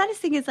 yeah, the saddest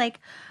thing is like,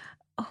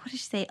 oh, what did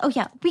she say? Oh,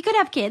 yeah, we could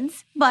have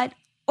kids,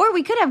 or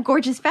we could have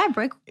gorgeous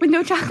fabric with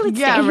no chocolate stains.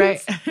 Yeah,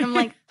 right. I'm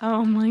like,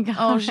 oh my God.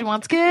 Oh, she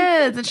wants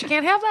kids and she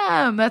can't have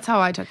them. That's how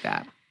I took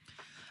that.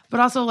 But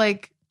also,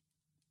 like,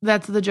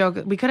 that's the joke.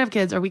 We could have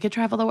kids, or we could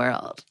travel the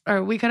world,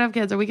 or we could have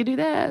kids, or we could do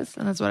this.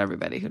 And that's what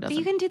everybody who doesn't. But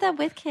you can do that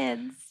with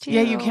kids, too.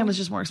 Yeah, you can. It's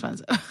just more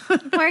expensive.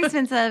 More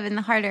expensive and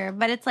harder.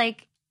 But it's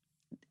like,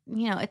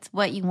 it's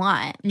what you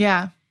want.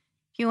 Yeah.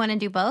 If you want to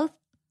do both,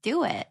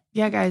 do it.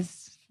 Yeah,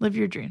 guys, live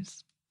your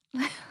dreams.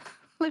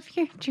 Live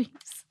your dreams.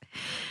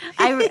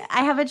 I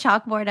have a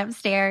chalkboard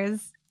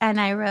upstairs, and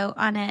I wrote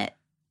on it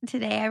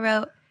today,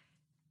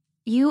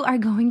 you are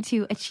going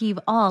to achieve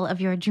all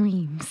of your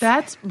dreams.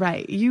 That's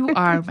right. You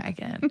are,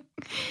 Megan.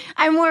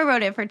 I more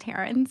wrote it for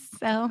Terrence.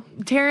 So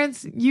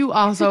Terrence, you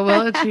also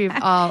will achieve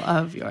all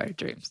of your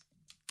dreams.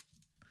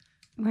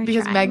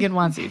 Because trying. Megan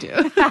wants you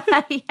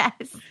to.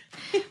 Yes.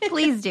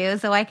 Please do,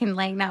 so I can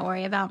not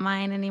worry about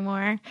mine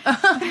anymore.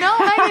 No,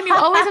 Megan, you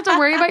always have to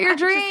worry about your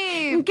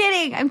dreams.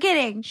 I'm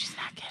kidding. She's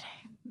not kidding.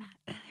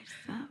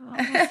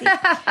 We'll see.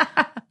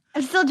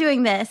 I'm still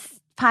doing this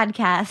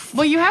podcast.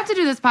 Well, you have to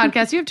do this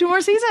podcast. You have 2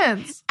 more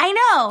seasons. I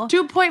know.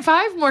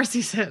 2.5 more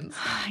seasons.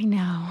 I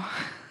know.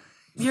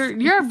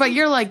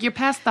 You're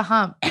past the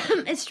hump.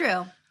 It's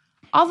true.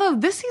 Although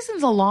this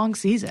season's a long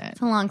season.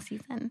 It's a long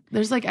season.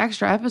 There's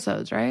extra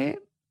episodes, right?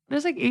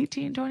 There's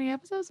 18, 20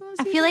 episodes in this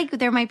season. I feel like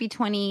there might be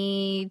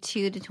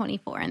 22 to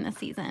 24 in this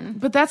season.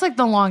 But that's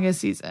the longest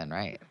season,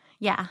 right?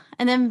 Yeah.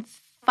 And then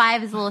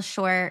 5 is a little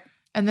short.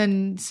 And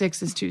then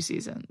 6 is 2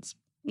 seasons.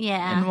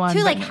 Yeah. And 1,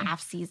 2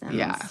 half seasons.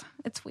 Yeah.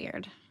 It's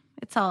weird.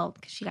 It's all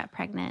because she got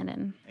pregnant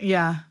and.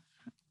 Yeah.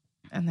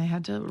 And they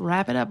had to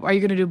wrap it up. Are you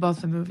going to do both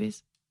the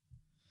movies?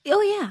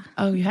 Oh, yeah.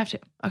 Oh, you have to.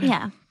 Okay.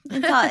 Yeah.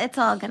 It's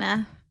all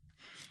gonna.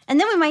 And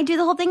then we might do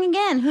the whole thing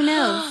again. Who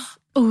knows?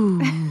 Ooh.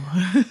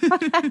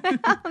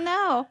 I don't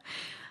know.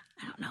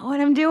 I don't know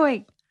what I'm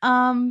doing.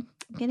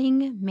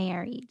 Getting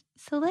married.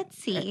 So let's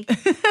see.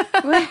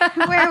 Where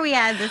are we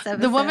at this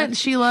episode? The woman,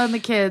 Sheila and the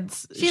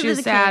kids, she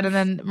was sad. Kids.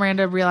 And then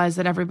Miranda realized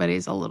that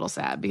everybody's a little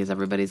sad because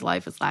everybody's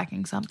life is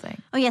lacking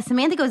something. Oh, yeah.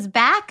 Samantha goes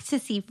back to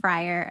see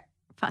Fryer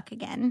fuck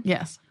again.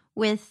 Yes.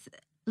 With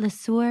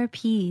LeSueur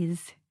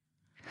peas.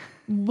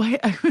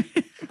 What?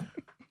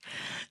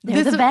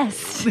 They're the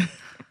best.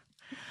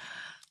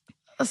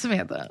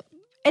 Samantha.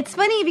 It's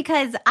funny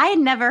because I had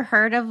never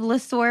heard of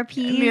LeSueur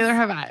peas. Neither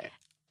have I.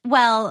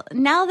 Well,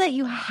 now that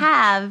you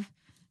have,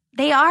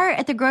 they are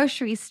at the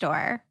grocery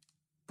store.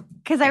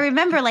 Because I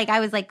remember, I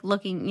was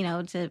looking,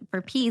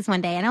 for peas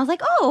one day, and I was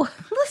like, "Oh,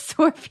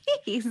 LeSueur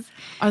peas."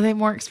 Are they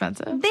more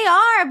expensive? They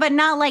are, but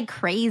not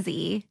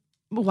crazy.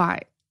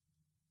 Why?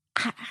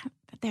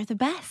 They're the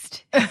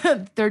best.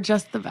 They're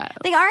just the best.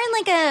 They are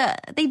in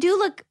they do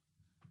look.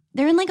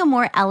 They're in a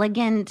more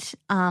elegant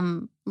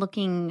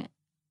looking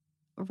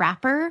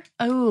wrapper.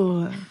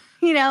 Oh,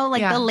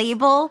 the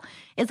label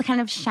is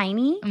kind of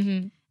shiny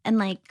mm-hmm.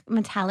 and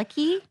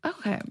metallic-y.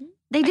 Okay.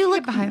 They do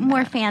look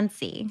more that.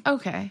 fancy.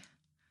 Okay.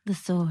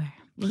 LeSueur.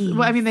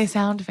 Well, I mean, they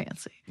sound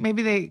fancy.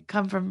 Maybe they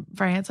come from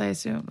France, I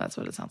assume. That's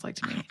what it sounds like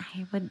to me.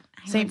 I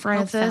St. would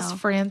Francis, hope so.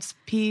 France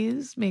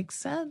peas makes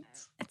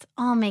sense. It's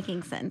all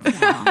making sense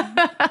now.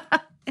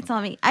 It's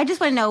all me. I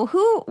just want to know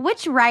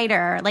which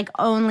writer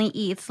only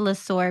eats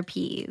LeSueur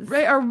peas.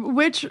 Right, or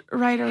which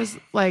writers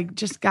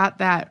just got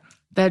that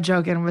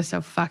joke and was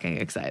so fucking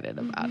excited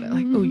about it.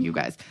 Oh, you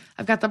guys,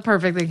 I've got the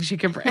perfect thing she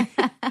can bring.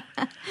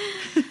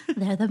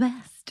 They're the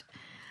best.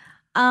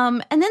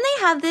 And then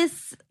they have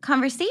this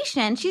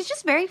conversation. She's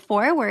just very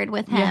forward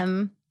with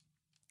him.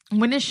 Yeah.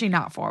 When is she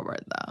not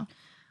forward, though?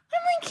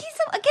 I'm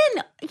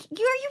again, are you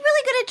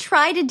really going to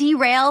try to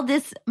derail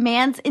this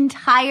man's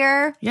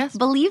entire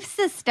belief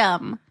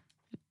system?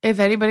 If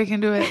anybody can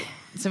do it,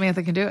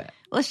 Samantha can do it.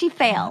 Well, she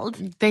failed.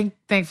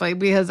 Thankfully,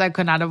 because I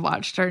could not have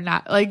watched her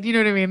not, you know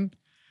what I mean?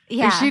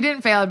 Yeah. If she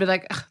didn't fail, I'd be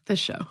like, ugh, this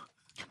show.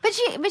 But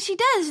she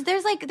does.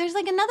 There's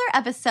another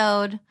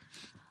episode.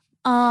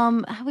 We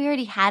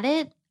already had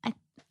it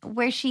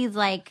where she's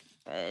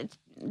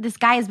this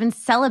guy has been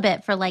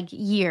celibate for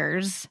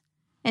years,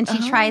 and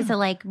she tries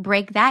to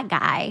break that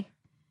guy.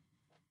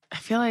 I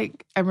feel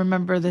like I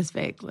remember this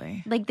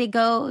vaguely. They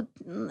go,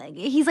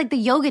 he's the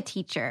yoga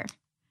teacher.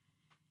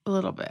 A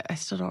little bit. I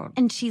still don't.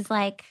 And she's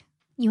like,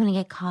 you want to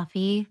get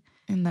coffee?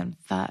 And then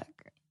fuck.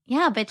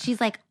 Yeah, but he's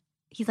like,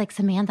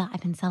 Samantha,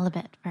 I've been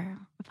celibate for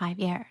 5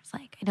 years.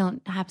 I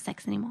don't have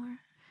sex anymore.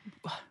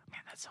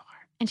 Man, that's so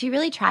hard. And she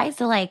really tries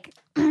to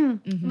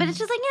mm-hmm. but it's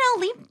just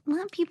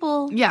let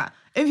people. Yeah.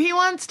 If he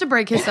wants to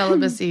break his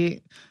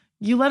celibacy,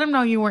 you let him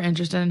know you were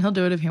interested and he'll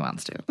do it if he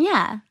wants to.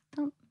 Yeah.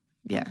 Don't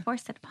Yeah.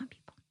 force it upon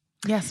people.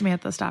 Yeah,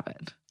 Samantha, stop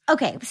it.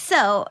 Okay,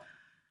 so,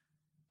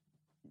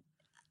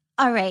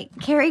 all right,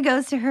 Carrie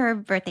goes to her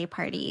birthday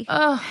party.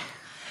 Oh,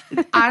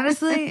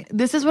 honestly,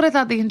 this is what I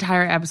thought the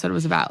entire episode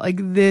was about. Like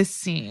this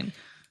scene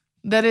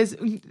that is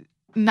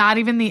not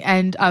even the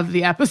end of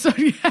the episode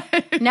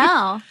yet.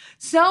 No.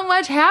 So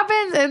much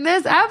happens in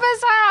this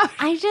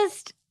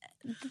episode.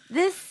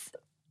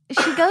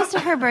 She goes to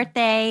her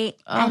birthday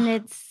and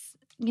it's,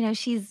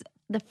 she's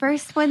the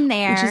first one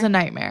there. Which is a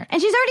nightmare.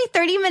 And she's already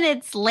 30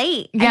 minutes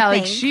late. Yeah, I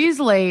like think. she's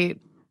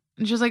late.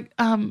 And she's like,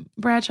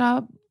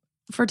 Bradshaw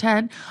for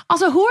 10.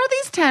 Also, who are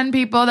these 10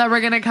 people that were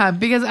going to come?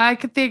 Because I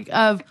could think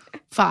of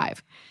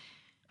 5.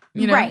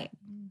 Right.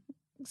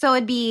 So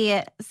it'd be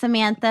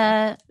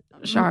Samantha,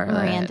 Charlotte,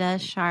 Miranda,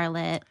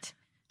 Charlotte,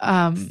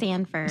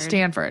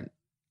 Stanford.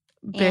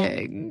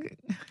 Big.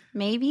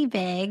 Maybe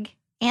Big.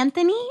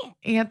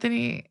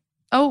 Anthony.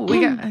 Oh,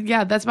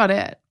 that's about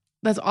it.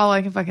 That's all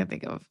I can fucking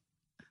think of.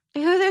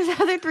 Who are those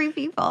other 3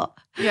 people?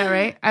 Yeah,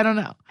 right? I don't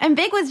know. And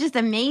Big was just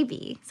a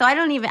maybe. So I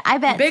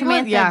bet Big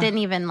Samantha didn't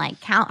even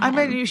count him. I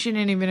bet you she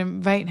didn't even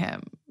invite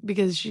him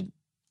because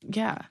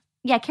Yeah,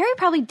 Carrie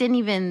probably didn't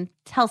even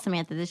tell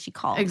Samantha that she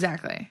called.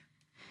 Exactly.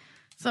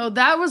 So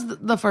that was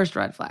the first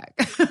red flag.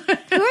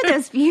 Who are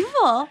those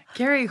people?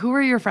 Carrie, who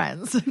are your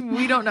friends?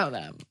 We don't know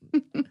them.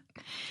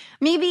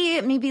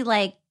 Maybe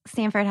like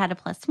Stanford had a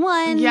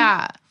 +1.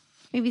 Yeah.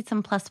 Maybe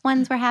some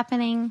 +1s were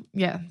happening.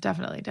 Yeah,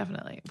 definitely.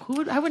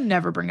 I would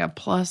never bring a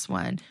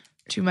 +1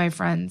 to my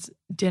friend's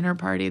dinner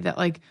party that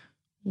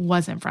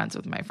wasn't friends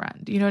with my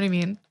friend. You know what I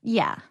mean?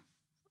 Yeah.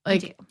 I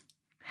do.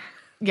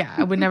 Yeah,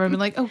 I would never be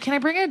like, oh, can I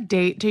bring a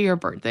date to your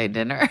birthday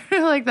dinner?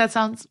 That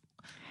sounds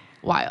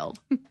wild.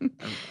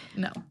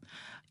 No.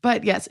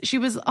 But yes, she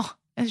was all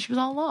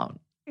alone.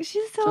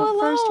 She's so alone.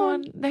 First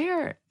one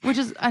there, which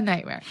is a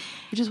nightmare.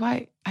 Which is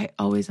why I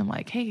always am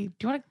like, hey, do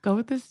you want to go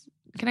with this?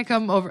 Can I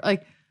come over?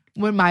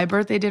 When my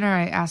birthday dinner,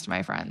 I asked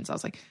my friends, I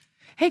was like,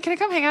 hey, can I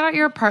come hang out at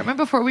your apartment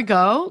before we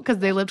go? Because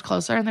they lived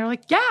closer. And they were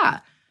like,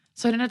 yeah.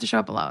 So I didn't have to show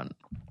up alone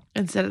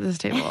and sit at this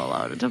table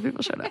alone until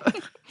people showed up.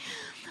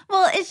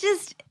 Well, it's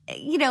just,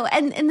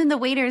 and then the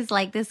waiter's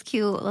this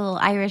cute little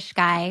Irish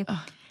guy.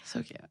 Oh,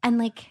 so cute.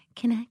 And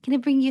can I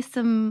bring you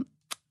some,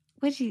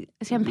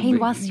 champagne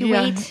whilst you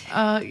wait?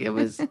 It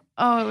was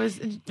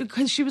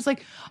because she was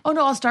like, oh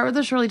no, I'll start with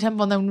the Shirley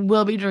Temple and then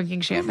we'll be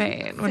drinking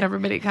champagne when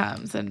everybody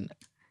comes. And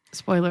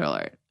spoiler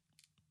alert,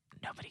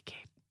 nobody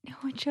came. No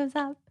one shows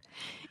up.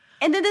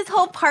 And then this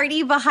whole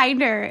party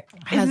behind her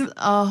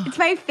it's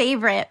my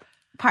favorite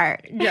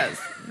part. Yes.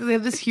 They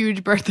have this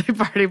huge birthday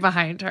party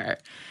behind her.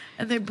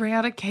 And they bring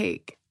out a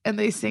cake and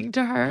they sing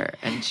to her.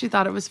 And she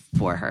thought it was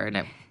for her and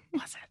it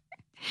wasn't.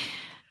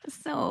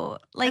 So,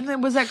 and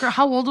then was that girl,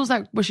 how old was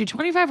that? Was she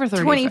 25 or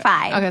 30?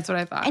 25. Okay, that's what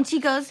I thought. And she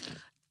goes,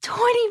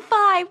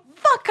 25,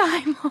 fuck,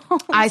 I'm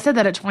old. I said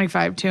that at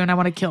 25 too, and I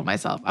want to kill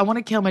myself. I want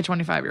to kill my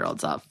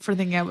 25-year-old self for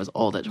thinking I was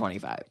old at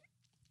 25.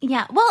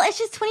 Yeah, well, it's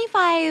just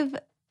 25.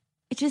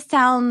 It just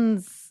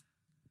sounds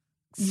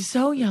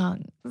so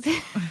young.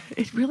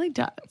 It really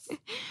does.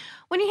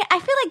 I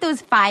feel like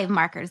those 5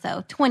 markers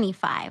though,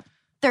 25,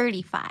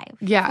 35,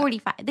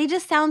 45. They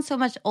just sound so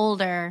much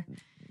older.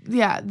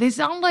 Yeah, they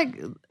sound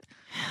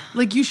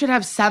like you should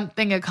have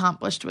something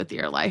accomplished with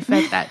your life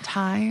at that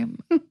time.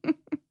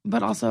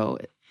 But also,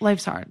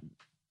 life's hard.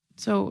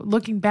 So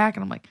looking back,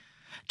 and I'm like,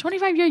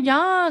 25, you're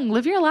young.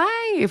 Live your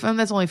life. And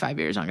that's only 5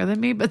 years younger than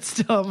me. But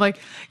still, I'm like,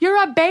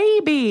 you're a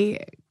baby.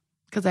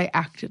 Because I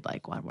acted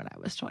like one when I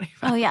was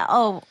 25. Oh, yeah.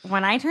 Oh,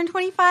 when I turned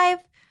 25,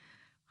 I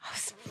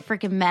was a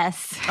freaking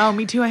mess. Oh,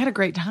 me too. I had a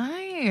great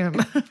time.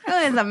 It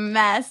was a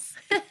mess.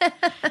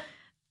 It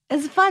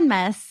was a fun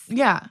mess.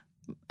 Yeah.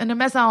 And a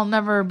mess I'll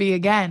never be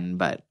again.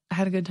 But I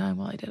had a good time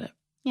while I did it.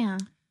 Yeah.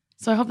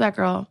 So I hope that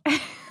girl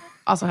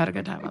also had a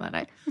good time on that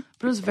night.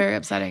 But it was very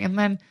upsetting. And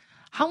then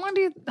how long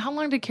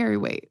did Carrie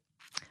wait?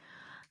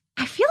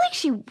 I feel like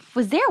she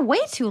was there way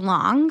too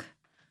long.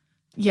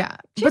 Yeah.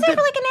 She was there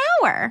for an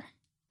hour.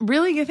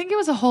 Really? You think it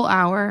was a whole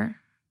hour?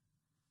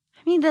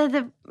 I mean,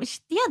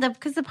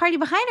 because the party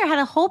behind her had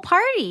a whole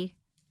party.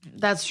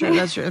 That's true.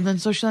 And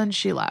then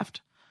she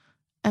left.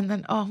 And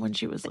then, when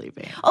she was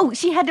leaving. Oh,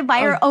 she had to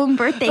buy her own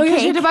birthday cake. Yeah,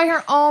 she had to buy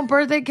her own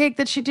birthday cake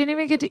that she didn't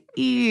even get to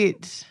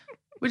eat,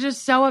 which is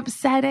so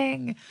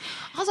upsetting.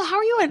 Also, how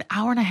are you an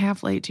hour and a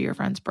half late to your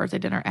friend's birthday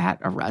dinner at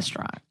a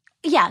restaurant?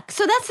 Yeah,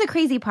 so that's the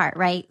crazy part,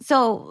 right?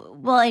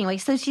 So, anyway,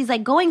 so she's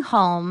going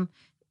home.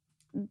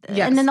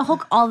 Yes. And then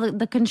all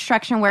the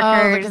construction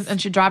workers.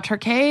 And she dropped her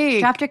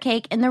cake. Dropped her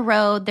cake in the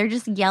road. They're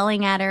just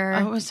yelling at her.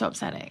 Oh, it was so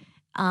upsetting.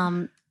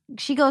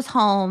 She goes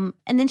home,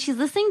 and then she's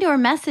listening to her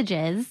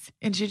messages.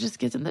 And she just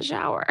gets in the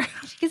shower.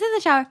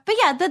 But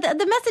yeah,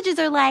 the messages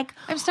are like,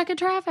 I'm stuck in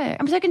traffic.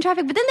 But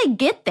then they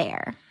get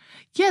there.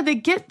 Yeah, they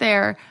get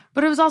there.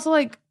 But it was also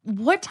like,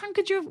 what time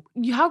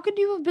how could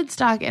you have been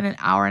stuck in an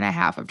hour and a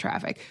half of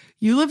traffic?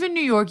 You live in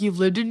New York. You've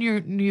lived in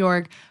New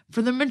York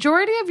for the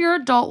majority of your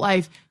adult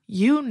life.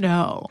 You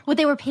know. Well,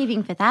 they were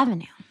paving Fifth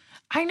Avenue.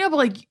 I know,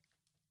 but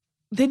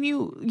then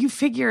you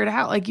figure it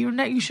out.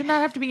 You should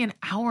not have to be an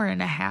hour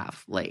and a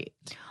half late.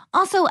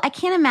 Also, I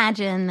can't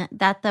imagine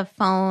that the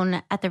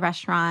phone at the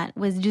restaurant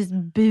was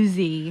just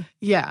busy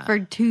Yeah. for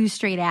 2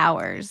 straight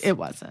hours. It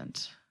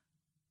wasn't.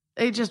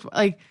 It just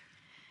like,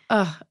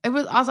 it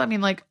was also, I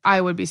mean, like,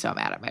 I would be so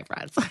mad at my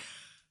friends.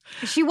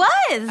 She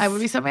was. I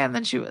would be so mad. And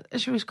then she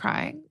was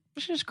crying.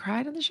 She just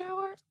cried in the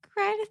shower.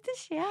 Cried at the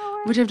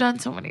shower. Which I've done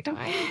so many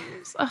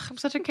times. Ugh, I'm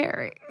such a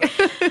Carrie.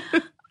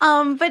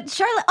 But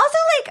Charlotte, also,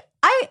 like,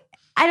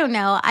 I don't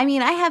know. I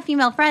mean, I have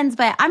female friends,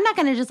 but I'm not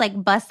going to just,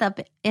 like, bust up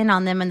in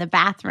on them in the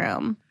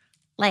bathroom.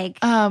 Like.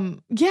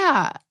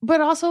 Yeah. But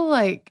also,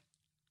 like,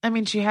 I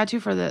mean, she had to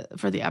for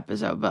the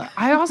episode. But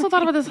I also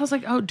thought about this. I was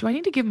like, oh, do I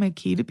need to give my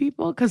key to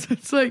people? Because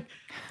it's like,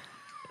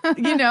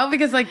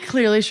 because, like,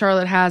 clearly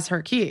Charlotte has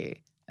her key.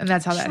 And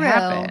that's how that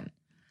happened.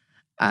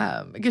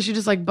 Because she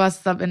just, like,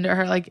 busts up into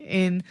her, like,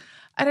 and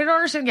I don't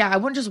understand. Yeah, I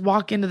wouldn't just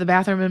walk into the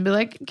bathroom and be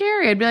like,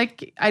 Carrie.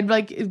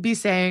 I'd be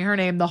saying her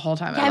name the whole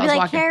time. Yeah, I'd be like,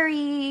 walking. Carrie,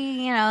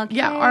 Carrie.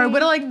 Yeah, or I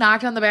would have, like,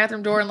 knocked on the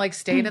bathroom door and, like,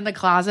 stayed in the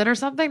closet or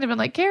something. They've been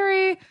like,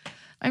 Carrie,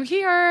 I'm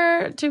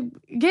here to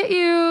get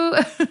you.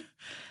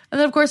 And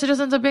then, of course, it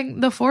just ends up being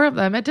the 4 of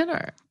them at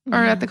dinner or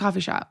at the coffee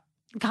shop.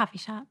 Coffee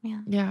shop,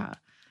 yeah. Yeah.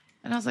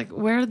 And I was like,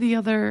 where are the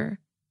other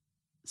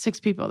 6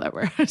 people that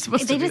were supposed to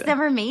be They just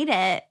never made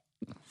it.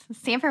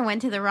 Sanford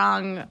went to the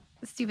wrong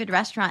stupid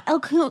restaurant. El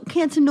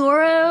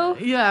Cantonoro.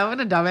 Yeah, what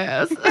a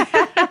dumbass.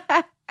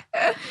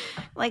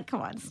 Like,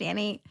 come on,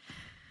 Stanny.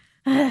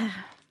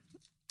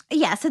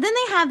 Yeah, so then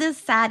they have this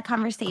sad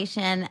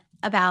conversation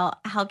about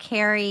how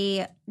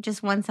Carrie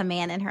just wants a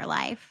man in her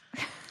life.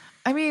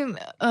 I mean,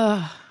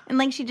 and,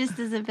 like, she just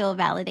doesn't feel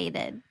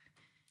validated.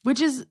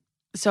 Which is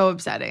so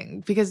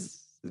upsetting because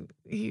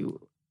you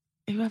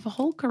have a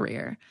whole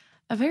career,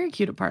 a very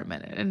cute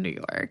apartment in New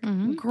York,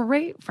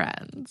 great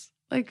friends,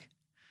 like,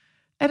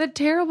 and a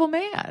terrible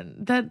man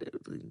that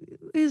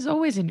is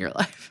always in your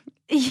life.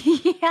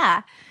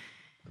 Yeah.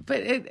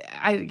 But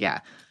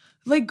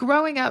like,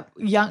 growing up,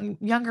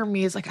 younger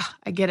me is like, oh,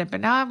 I get it.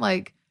 But now I'm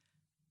like,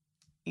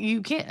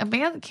 a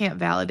man can't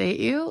validate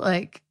you.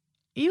 Like,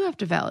 you have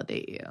to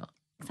validate you.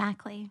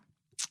 Exactly.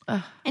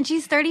 And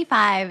she's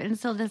 35 and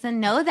still doesn't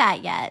know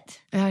that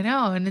yet. I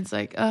know. And it's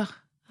like,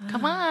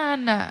 come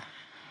on. But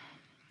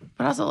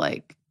also,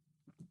 like,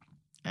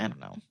 I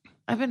don't know.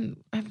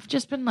 I've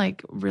just been,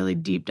 like, really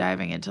deep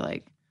diving into,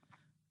 like,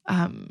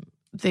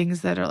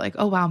 things that are like,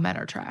 oh wow, men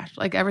are trash.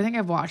 Like, everything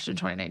I've watched in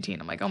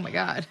 2019, I'm like, oh my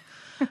God,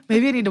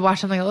 maybe I need to watch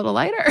something a little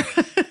lighter.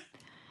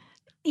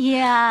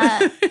 Yeah.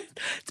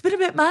 It's been a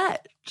bit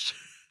much.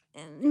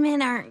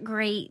 Men aren't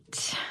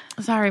great.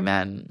 Sorry,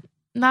 men.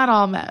 Not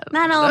all men.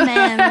 Not all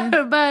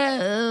men.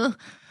 But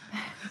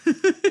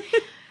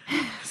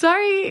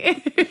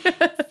sorry.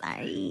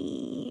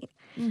 Sorry.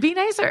 Be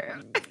nicer.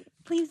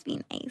 Please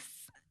be nice.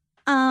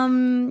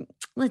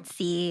 Let's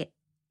see.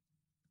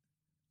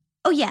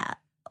 Oh, yeah.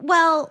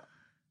 Well,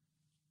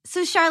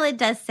 so Charlotte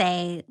does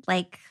say,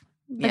 like,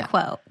 the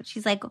quote.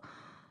 She's like,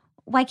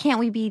 why can't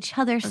we be each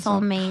other's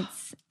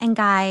soulmates? And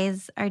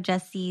guys are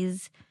just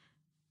these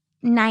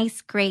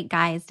nice, great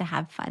guys to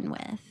have fun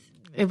with.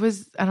 It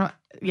was,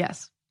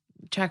 yes.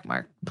 Check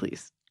mark,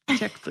 please.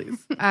 Check,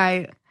 please.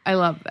 I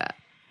love that.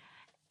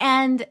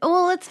 And,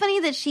 well, it's funny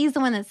that she's the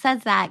one that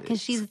says that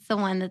because she's the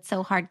one that's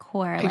so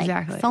hardcore, like,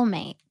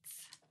 soulmates.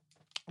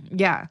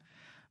 Yeah.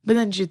 But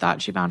then she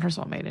thought she found her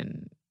soulmate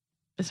and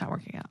it's not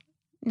working out.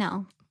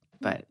 No.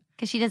 But.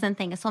 Because she doesn't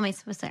think a soulmate's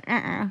supposed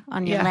to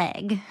on your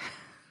leg.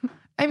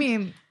 I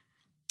mean,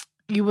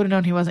 you would have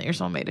known he wasn't your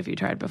soulmate if you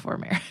tried before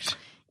marriage.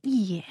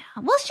 Yeah.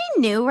 Well,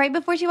 she knew right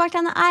before she walked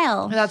down the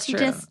aisle. That's true.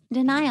 Just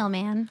denial,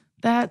 man.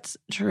 That's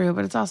true.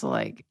 But it's also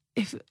like,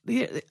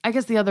 I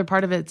guess the other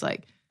part of it's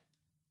like,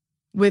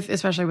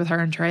 especially with her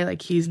and Trey,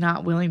 like, he's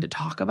not willing to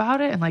talk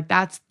about it. And, like,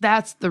 that's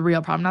the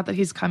real problem. Not that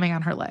he's coming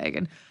on her leg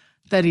and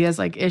that he has,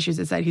 like, issues.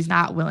 It's that he's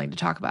not willing to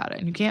talk about it.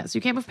 And you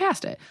can't move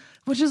past it.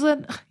 Which is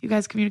when, you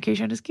guys,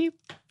 communication is key.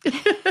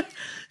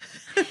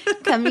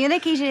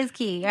 Communication is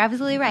key. You're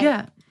absolutely right.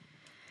 Yeah.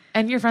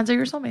 And your friends are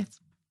your soulmates.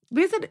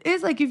 Because it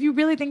is, like, if you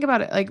really think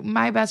about it, like,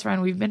 my best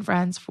friend, we've been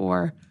friends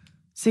for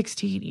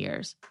 16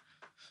 years.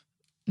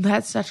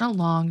 That's such a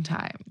long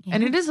time. Yeah.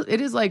 And it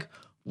is like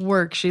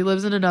work. She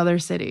lives in another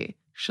city.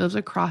 She lives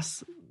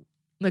across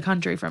the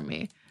country from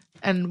me.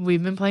 And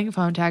we've been playing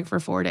phone tag for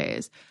 4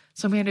 days.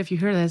 So, Amanda, if you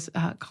hear this,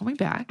 call me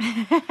back.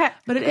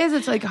 But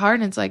it's like hard.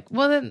 And it's like,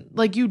 well, then,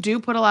 like, you do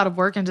put a lot of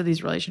work into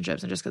these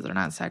relationships. And just because they're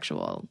not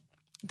sexual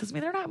doesn't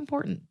mean they're not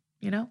important,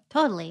 you know?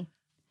 Totally.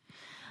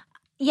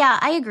 Yeah,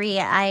 I agree.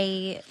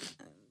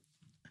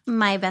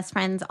 My best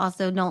friends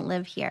also don't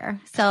live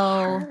here.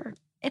 So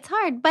it's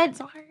hard. But,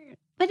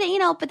 but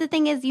the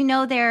thing is,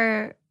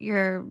 they're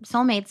your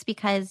soulmates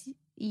because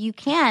you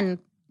can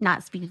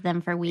not speak to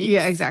them for weeks.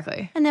 Yeah,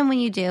 exactly. And then when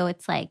you do,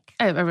 it's like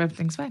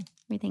everything's fine.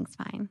 Everything's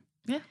fine.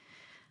 Yeah.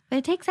 But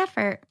it takes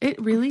effort.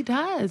 It really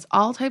does.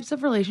 All types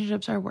of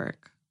relationships are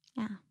work.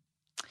 Yeah.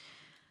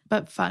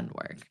 But fun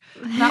work.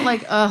 Not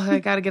like, oh, I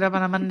got to get up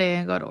on a Monday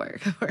and go to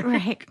work.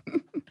 Right.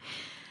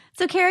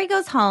 So Carrie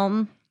goes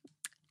home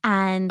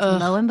and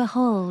lo and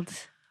behold.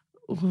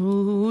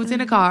 who's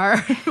in a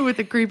car with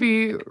the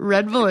creepy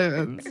red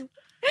balloons.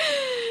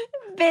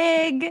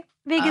 Big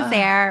is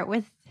there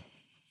with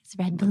his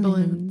red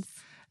balloons.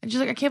 And she's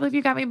like, I can't believe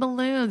you got me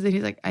balloons. And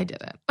he's like, I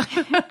didn't.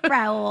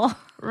 Raul.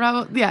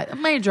 Yeah,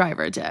 my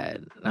driver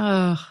did.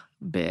 Oh,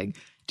 Big.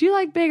 Do you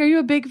like Big? Are you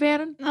a Big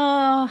fan?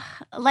 Oh,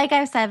 like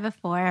I've said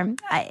before,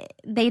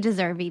 they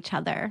deserve each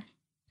other.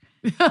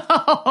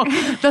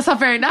 Oh, that's not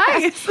very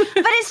nice. But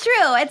it's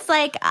true. It's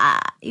like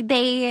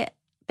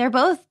they're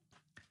both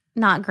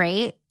not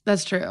great.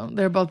 That's true.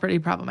 They're both pretty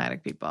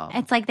problematic people.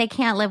 It's like they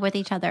can't live with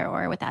each other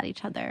or without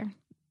each other.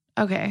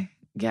 Okay.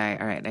 Yeah,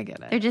 all right, I get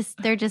it.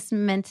 They're just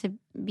meant to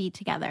be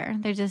together.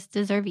 They just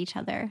deserve each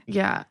other.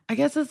 Yeah. I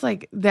guess it's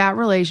like that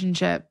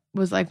relationship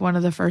was like one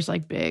of the first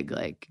like big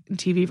like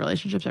TV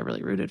relationships I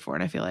really rooted for.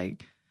 And I feel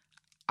like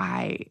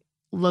I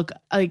look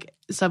like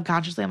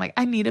subconsciously, I'm like,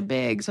 I need a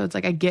Big. So it's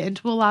like I get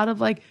into a lot of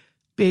like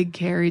Big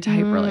Carrie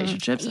type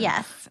relationships.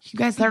 Yes. You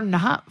guys, they're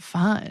not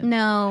fun.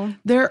 No.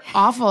 They're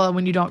awful. And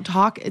when you don't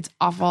talk, it's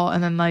awful.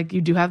 And then like you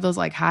do have those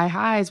like high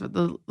highs, but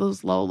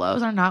those low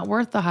lows are not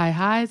worth the high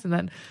highs. And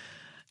then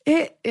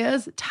it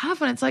is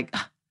tough. And it's like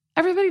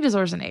everybody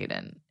deserves an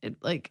Aiden.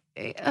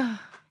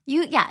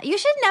 You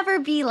should never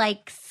be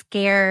like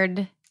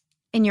scared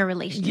in your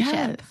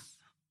relationship.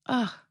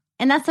 Yes.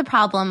 And that's the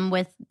problem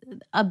with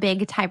a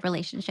Big type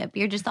relationship.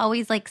 You're just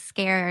always like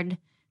scared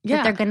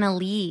that they're gonna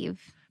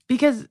leave.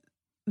 Because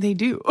they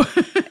do.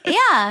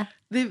 Yeah.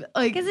 They've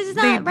like because it's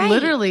not right.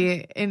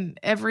 Literally in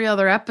every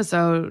other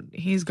episode,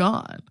 he's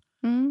gone.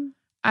 Mm-hmm.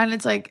 And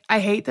it's like, I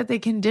hate that they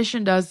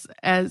conditioned us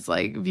as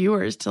like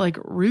viewers to like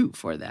root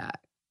for that.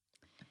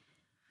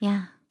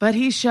 Yeah. But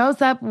he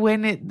shows up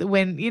when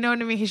you know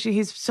what I mean?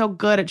 He's so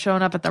good at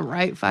showing up at the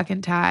right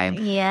fucking time.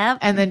 Yep.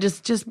 And then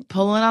just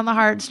pulling on the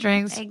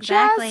heartstrings.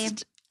 Exactly.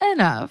 Just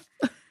enough.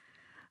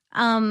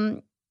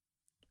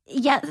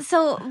 Yeah.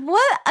 So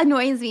what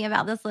annoys me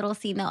about this little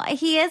scene though,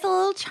 he is a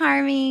little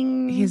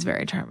charming. He's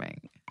very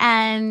charming.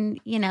 And,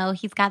 you know,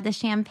 he's got the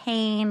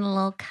champagne,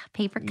 little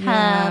paper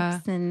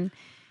cups, and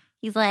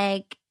he's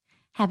like,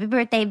 happy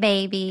birthday,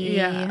 baby.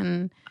 Yeah.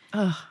 And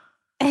but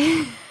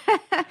here's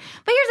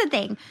the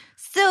thing.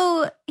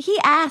 So he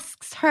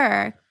asks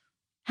her,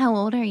 how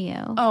old are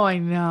you? Oh, I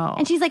know.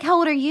 And she's like, how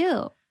old are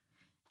you?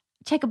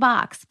 Check a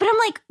box. But I'm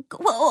like,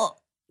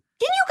 well,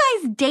 didn't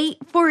you guys date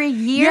for a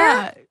year?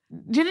 Yeah.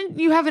 Didn't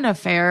you have an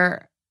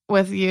affair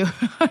with you?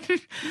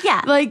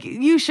 Yeah. Like,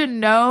 you should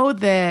know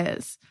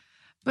this.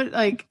 But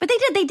they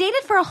did. They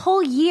dated for a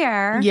whole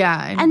year.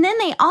 Yeah. And then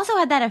they also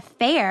had that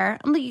affair.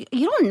 I'm like,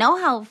 you don't know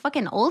how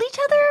fucking old each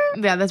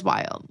other? Yeah, that's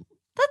wild.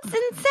 That's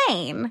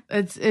insane.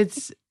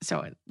 It's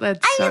so that's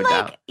I so mean,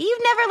 like, dumb.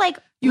 you've never like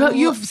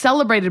You've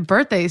celebrated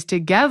birthdays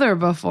together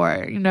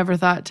before. You never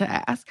thought to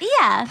ask.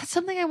 Yeah. That's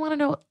something I want to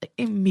know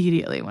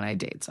immediately when I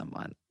date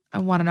someone. I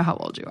want to know how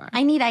old you are.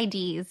 I need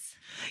IDs.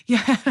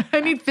 Yeah,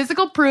 I need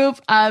physical proof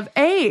of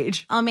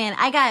age. Oh man,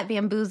 I got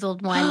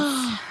bamboozled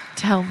once.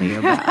 Tell me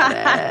about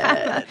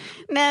it.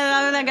 No,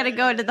 I'm not gonna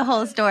go into the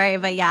whole story,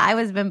 but yeah, I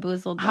was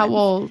bamboozled. How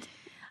old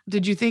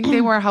did you think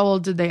they were? How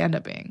old did they end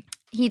up being?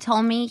 He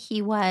told me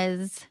he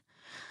was.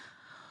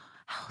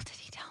 How old did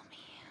he tell me?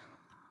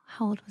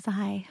 How old was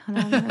I?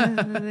 Hold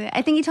on.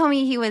 I think he told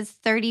me he was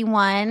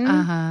 31.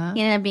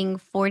 He ended up being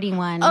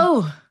 41.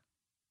 Oh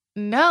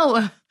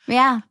no.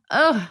 Yeah.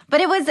 Oh.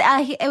 But it was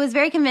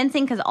very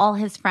convincing because all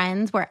his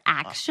friends were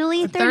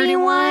actually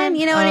 31.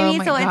 You know what I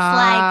mean? So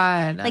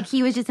God. It's like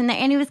he was just in there,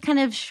 and he was kind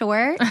of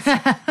short.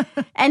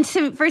 And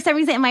for some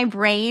reason in my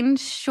brain,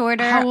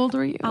 shorter. How old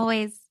were you?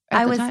 Always.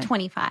 I was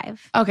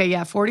 25. Okay,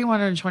 yeah, 41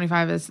 and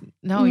 25 is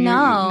no.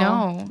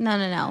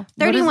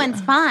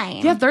 31's fine.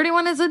 Yeah,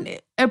 31 is an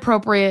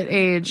appropriate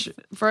age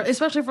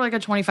especially for like a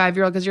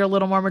 25-year-old because you're a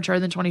little more mature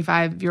than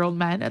 25-year-old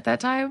men at that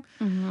time.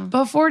 Mm-hmm.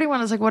 But 41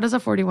 is like, what is a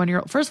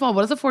 41-year-old? First of all,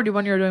 what is a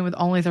 41-year-old doing with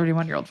only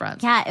 31-year-old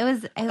friends? Yeah, it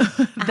was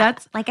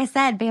that's like I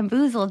said,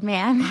 bamboozled,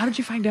 man. How did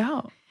you find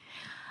out?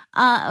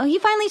 He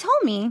finally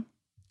told me.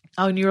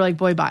 Oh, and you were like,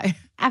 boy, bye.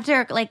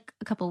 After like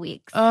a couple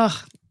weeks. Ugh.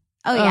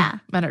 Oh, yeah.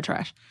 Men are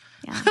trash.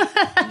 Yeah.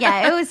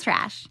 Yeah, it was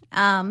trash.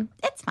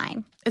 It's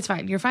fine. It's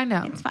fine. You're fine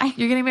now. It's fine.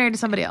 You're getting married to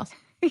somebody else.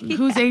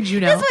 Whose age you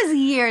know. This was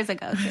years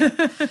ago, too.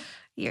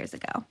 Years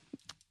ago.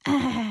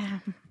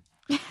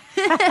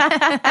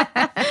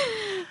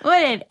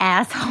 What an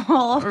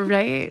asshole.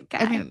 Right?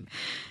 God. I mean.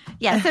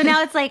 Yeah, so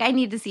now it's like, I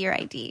need to see your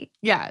ID.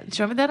 Yeah,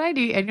 show me that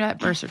ID and that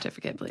birth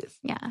certificate, please.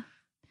 Yeah.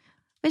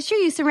 But sure,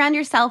 you surround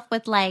yourself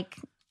with like,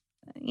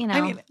 you know.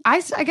 I mean, I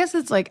guess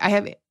it's like I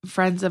have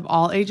friends of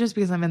all ages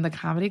because I'm in the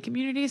comedy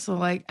community. So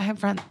like I have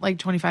friends like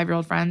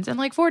 25-year-old friends and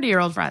like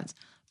 40-year-old friends.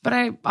 But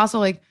I also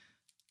like,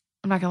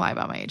 I'm not going to lie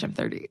about my age. I'm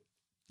 30.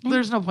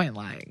 There's no point in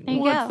lying.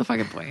 What's the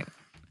fucking point?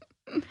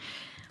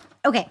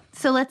 Okay,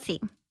 so let's see.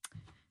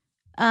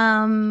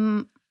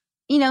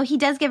 You know, he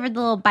does give her the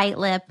little bite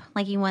lip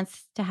like he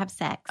wants to have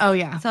sex. Oh,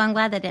 yeah. So I'm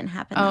glad that didn't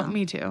happen. Oh, though.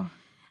 me too.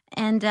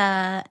 And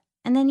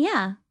then,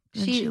 yeah.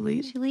 She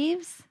leaves. She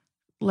leaves.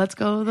 Let's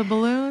go to the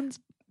balloons.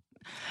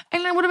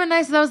 And it would have been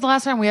nice if that was the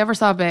last time we ever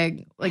saw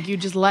Big. Like, you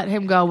just let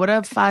him go. What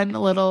a fun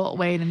little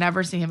way to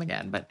never see him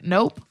again. But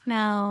nope.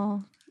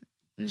 No.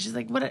 And she's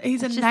like, "What?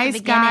 He's That's a just nice the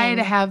guy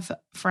to beginning. have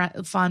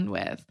fun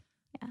with."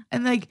 Yeah.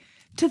 And like,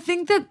 to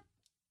think that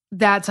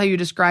that's how you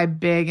describe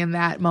Big in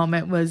that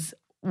moment was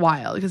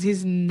wild, because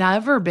he's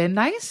never been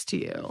nice to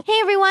you. Hey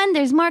everyone,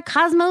 there's more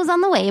Cosmos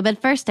on the way,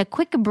 but first a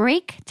quick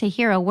break to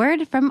hear a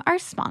word from our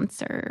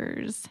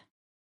sponsors.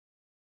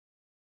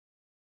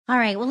 All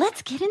right, well,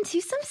 let's get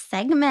into some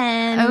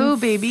segments. Oh,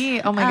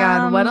 baby. Oh, my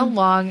God. What a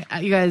long,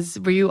 you guys,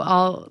 were you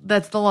all,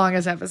 that's the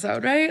longest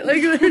episode, right?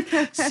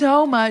 Like,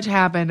 so much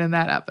happened in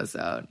that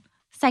episode.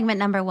 Segment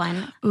number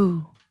 1.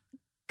 Ooh.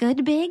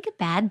 Good big,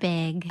 bad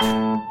big.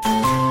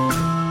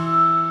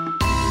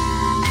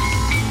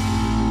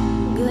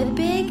 Good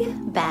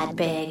big, bad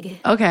big.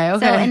 Okay.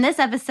 So in this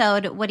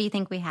episode, what do you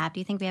think we have?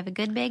 Do you think we have a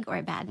good big or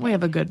a bad big? We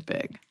have a good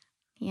Big.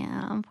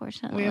 Yeah,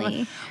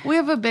 unfortunately. We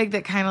have a Big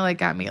that kind of like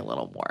got me a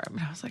little warm.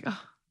 I was like,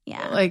 oh,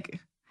 Yeah. like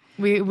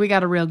we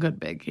got a real good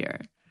Big here.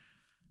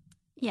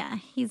 Yeah,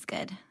 he's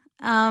good.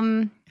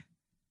 I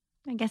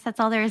guess that's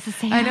all there is to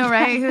say. I know, about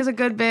right? that. He was a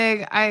good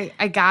Big. I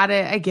got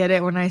it. I get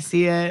it when I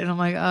see it. And I'm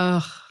like,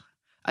 ugh.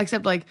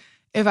 Except like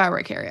if I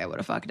were Carrie, I would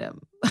have fucked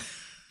him.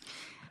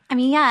 I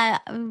mean, yeah,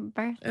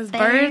 birthday. His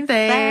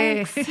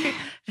birthday.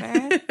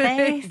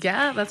 Birthday.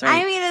 Yeah, that's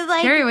right. I mean, it's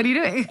like, Carrie, what are you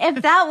doing?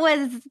 if that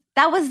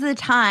was the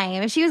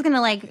time, if she was going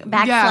to like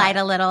backslide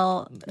a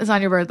little, It's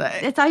on your birthday.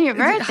 it's on your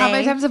birthday. How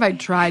many times have I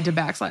tried to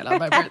backslide on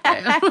my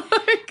birthday?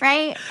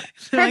 Right?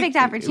 Perfect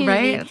opportunity.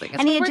 Right? It's like, it's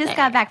and he my had just birthday.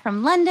 got back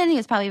from London. He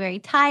was probably very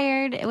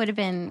tired. It would have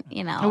been,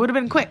 It would have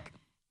been quick.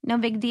 no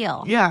big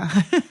deal. Yeah.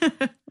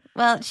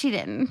 Well, she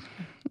didn't.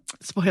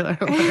 Spoiler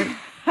alert.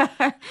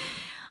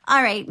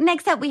 All right.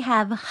 Next up, we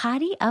have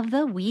Hottie of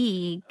the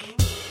Week.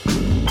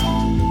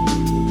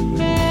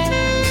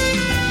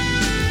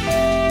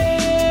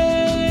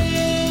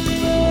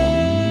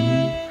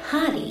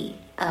 Hottie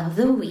of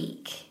the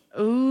Week.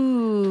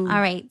 Ooh.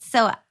 All right.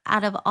 So,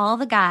 out of all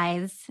the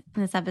guys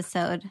in this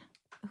episode,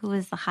 who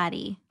is the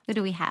hottie? Who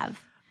do we have?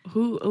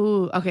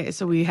 Ooh. Okay,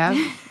 so we have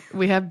Big.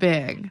 We have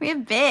Big,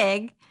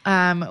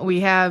 We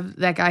have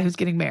that guy who's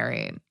getting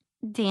married.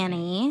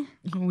 Danny.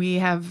 We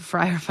have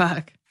Friar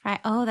Fuck.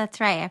 Oh,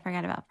 that's right. I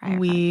forgot about Friar.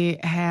 We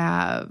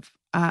have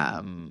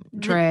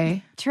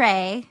Trey.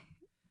 Trey.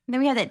 Then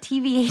we have that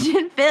TV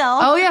agent, Phil.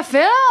 Oh yeah,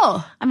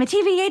 Phil. I'm a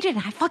TV agent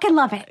and I fucking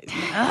love it.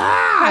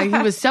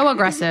 He was so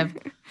aggressive.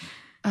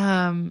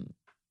 I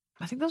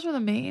think those were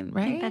the main,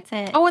 right? That's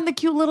it. Oh, and the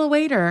cute little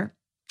waiter.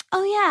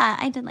 Oh, yeah.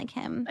 I did like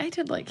him. I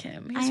did like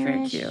him. He's very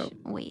Irish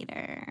cute.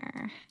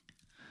 waiter.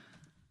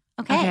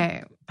 Okay.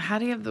 Okay,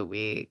 Hottie of the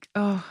Week.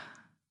 Oh.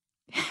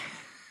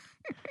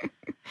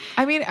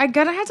 I mean, I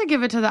gotta have to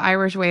give it to the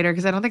Irish waiter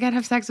because I don't think I'd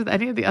have sex with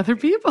any of the other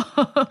people.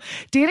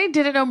 Danny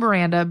didn't know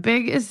Miranda.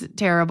 Big is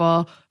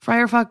terrible.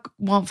 Friar Fuck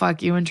won't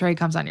fuck you, and Trey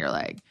comes on your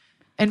leg.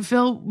 And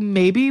Phil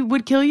maybe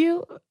would kill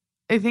you.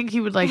 I think he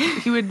would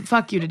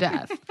fuck you to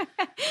death.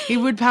 He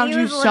would pound He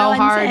you was a so little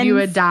hard you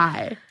intense. would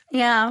die.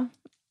 Yeah.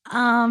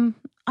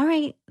 All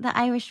right. The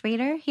Irish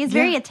waiter. He's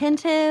very Yeah.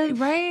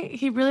 attentive. Right?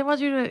 He really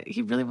wants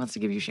to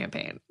give you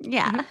champagne.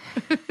 Yeah.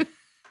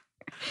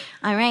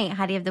 All right.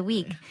 Hottie of the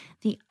Week.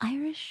 The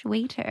Irish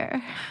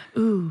waiter.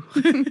 Ooh.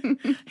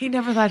 He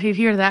never thought he'd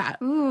hear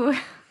that. Ooh.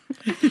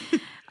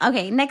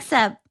 Okay. Next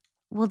up,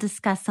 we'll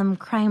discuss some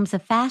crimes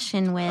of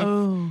fashion with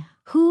Oh.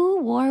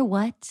 who wore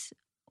what,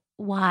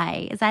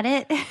 why. Is that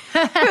it?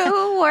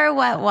 Who wore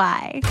what,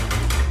 why?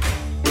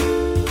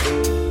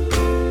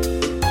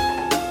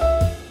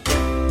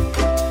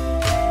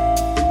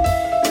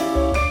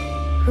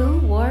 Who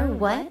wore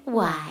what,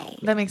 why?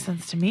 That makes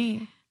sense to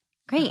me.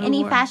 Great. Who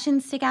Any wore-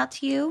 fashions stick out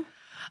to you?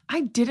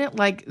 I didn't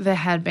like the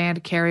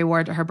headband Carrie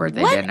wore to her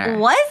birthday What dinner.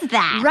 was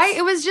that? Right?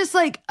 It was just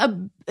like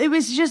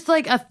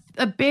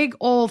a big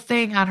old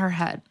thing on her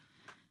head.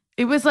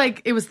 It was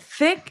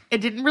thick. It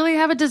didn't really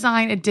have a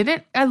design.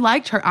 I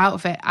liked her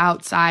outfit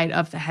outside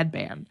of the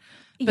headband.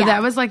 But Yeah.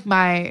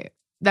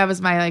 that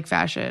was my like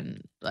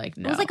fashion. Like,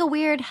 no. It was like a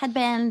weird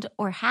headband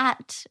or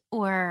hat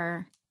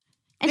or...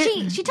 And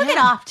she took it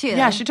Yeah. off, too.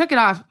 Yeah, she took it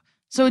off.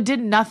 So it did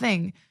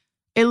nothing.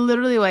 It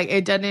literally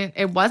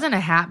it wasn't a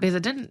hat because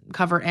it didn't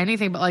cover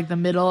anything but like the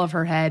middle of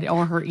her head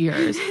or her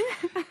ears.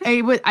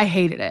 I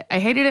hated it.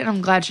 And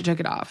I'm glad she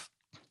took it off.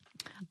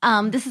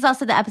 This is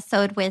also the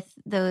episode with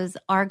those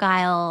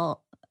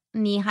Argyle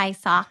knee-high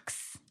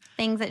socks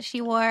things that she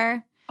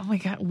wore. Oh my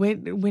God.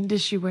 When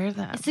does she wear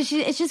that? So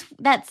it's just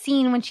that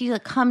scene when she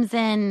comes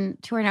in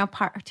to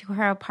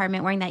her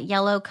apartment wearing that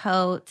yellow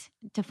coat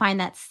to find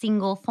that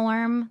single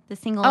form, the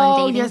single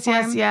and dating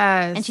form.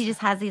 Yes. And she just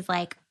has these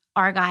like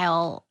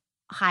Argyle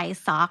high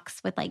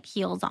socks with like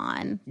heels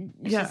on.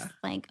 It's Yeah. just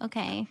like,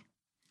 okay,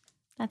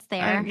 that's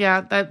there.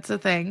 Yeah, that's a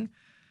thing.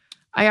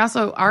 I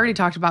also already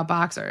talked about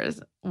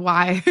boxers.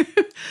 Why?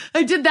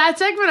 I did that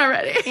segment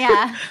already.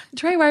 Yeah.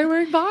 Trey, why are you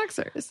wearing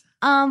boxers?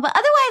 But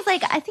otherwise,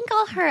 like I think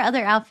all her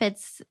other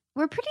outfits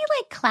were pretty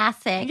like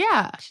classic.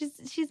 Yeah.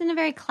 She's in a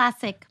very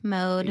classic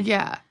mode.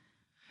 Yeah.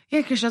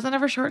 Yeah, because she doesn't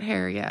have her short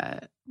hair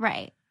yet.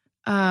 Right.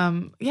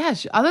 Yeah,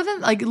 other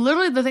than like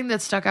literally the thing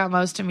that stuck out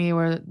most to me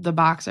were the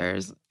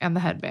boxers and the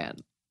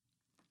headband.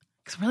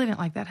 Because I really didn't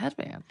like that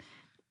headband.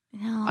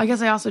 No. I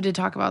guess I also did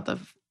talk about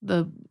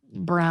the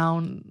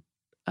brown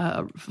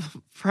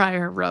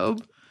friar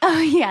robe. Oh,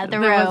 yeah, the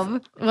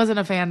robe. Wasn't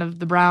a fan of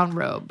the brown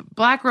robe.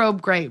 Black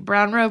robe, great.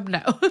 Brown robe,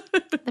 no.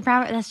 The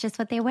brown, that's just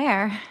what they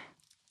wear.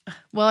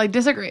 Well, I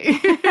disagree.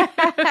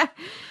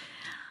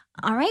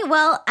 All right,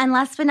 well, and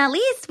last but not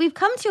least, we've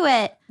come to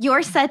it.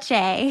 You're such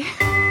a...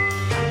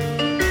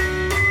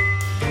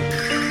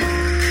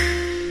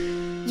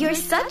 You're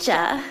such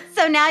a...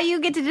 So now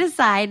you get to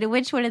decide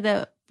which one of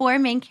the 4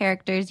 main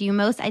characters you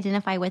most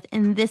identify with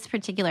in this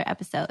particular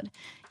episode.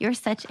 You're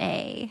such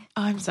a...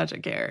 I'm such a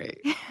Carrie.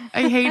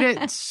 I hate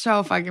it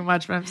so fucking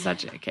much, but I'm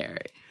such a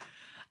Carrie.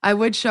 I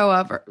would show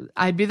up.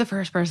 I'd be the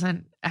first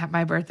person at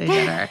my birthday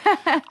dinner.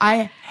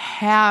 I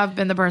have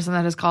been the person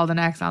that has called an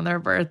ex on their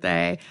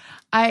birthday.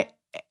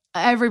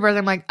 Every birthday,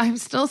 I'm like, I'm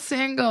still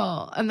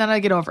single. And then I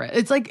get over it.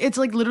 It's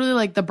like literally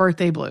like the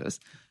birthday blues.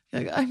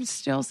 Like, I'm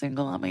still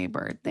single on my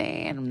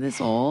birthday and I'm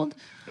this old.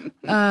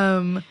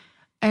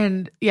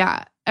 And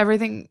yeah,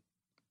 everything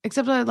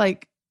except I'm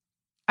like,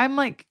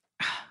 and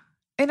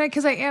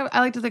because I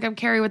like to think I'm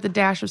Carrie with the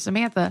dash of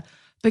Samantha,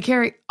 but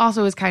Carrie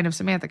also is kind of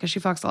Samantha because she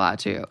fucks a lot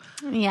too.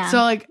 Yeah. So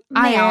like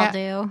they all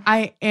do.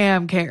 I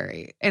am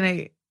Carrie,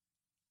 and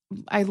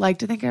I like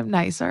to think I'm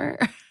nicer.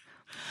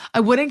 I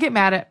wouldn't get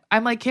mad at.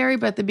 I'm like Carrie,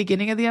 but at the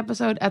beginning of the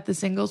episode, at the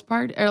singles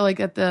part or like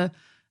at the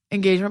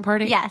engagement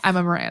party, yes, I'm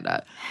a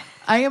Miranda.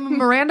 I am a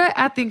Miranda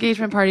at the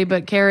engagement party,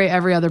 but Carrie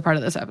every other part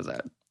of this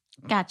episode.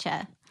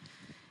 Gotcha.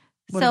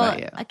 What about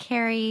you? A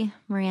Carrie,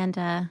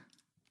 Miranda,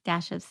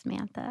 dash of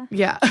Samantha.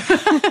 Yeah.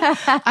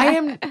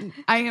 I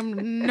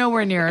am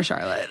nowhere near a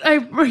Charlotte.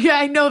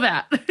 I know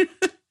that.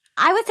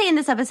 I would say in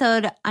this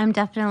episode, I'm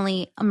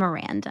definitely a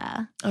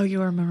Miranda. Oh,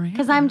 you are Miranda.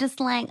 Because I'm just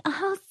like,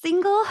 oh,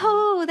 single?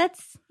 Oh,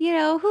 that's,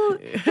 who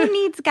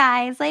needs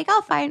guys? Like,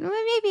 I'll find,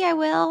 maybe I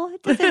will.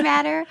 It doesn't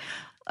matter.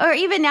 Or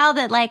even now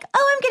that like,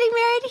 oh, I'm getting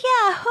married.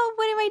 Yeah. Oh,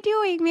 what am I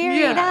doing?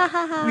 Married. Yeah. Ah,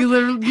 ha, ha.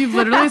 You've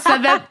literally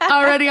said that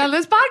already on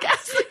this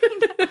podcast.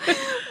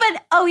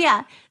 But, oh,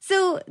 yeah.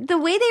 So the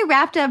way they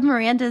wrapped up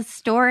Miranda's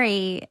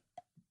story,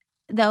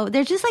 though,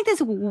 there's just like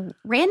this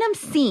random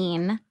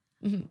scene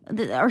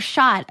or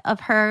shot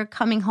of her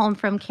coming home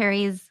from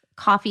Carrie's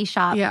coffee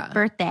shop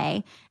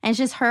birthday. And it's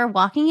just her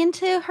walking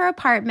into her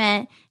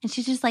apartment and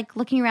she's just like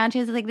looking around. She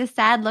has like this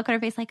sad look on her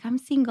face like, I'm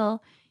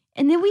single.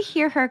 And then we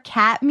hear her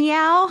cat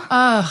meow.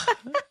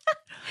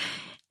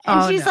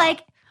 And she's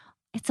like,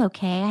 it's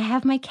okay. I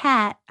have my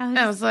cat.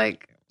 I was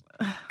like,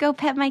 go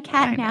pet my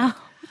cat now.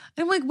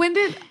 I'm like,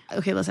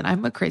 okay, listen,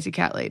 I'm a crazy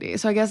cat lady.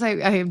 So I guess I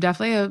am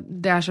definitely a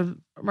dash of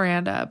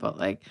Miranda, but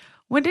like,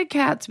 when did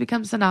cats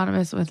become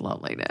synonymous with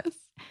loneliness?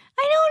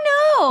 I don't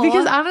know.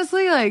 Because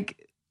honestly, like,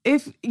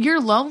 if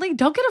you're lonely,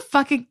 don't get a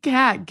fucking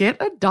cat.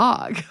 Get a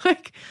dog.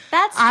 Like,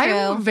 that's true.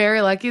 I'm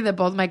very lucky that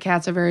both my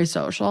cats are very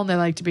social and they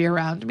like to be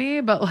around me.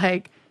 But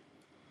like,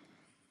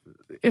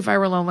 if I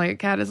were lonely, a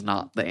cat is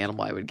not the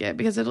animal I would get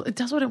because it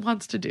does what it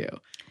wants to do.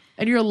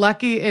 And you're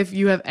lucky if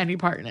you have any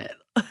part in it.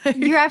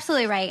 You're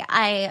absolutely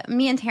right.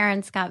 Me and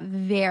Terrence got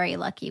very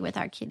lucky with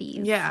our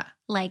kitties. Yeah.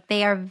 Like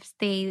they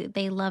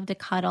love to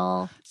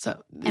cuddle.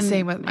 So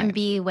same with and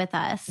be with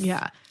us.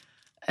 Yeah.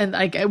 And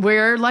like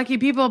we're lucky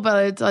people,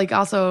 but it's like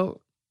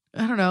also,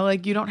 I don't know,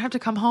 like you don't have to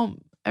come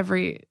home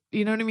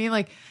you know what I mean?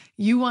 Like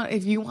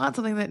if you want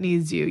something that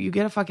needs you, you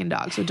get a fucking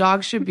dog. So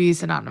dogs should be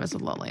synonymous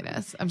with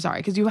loneliness. I'm sorry.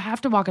 Because you have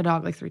to walk a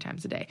dog like 3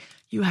 times a day.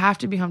 You have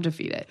to be home to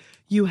feed it.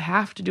 You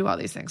have to do all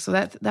these things. So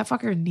that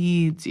fucker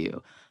needs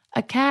you.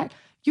 A cat,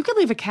 you could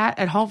leave a cat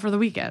at home for the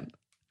weekend.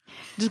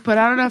 Just put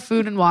out enough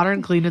food and water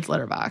and clean its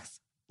litter box.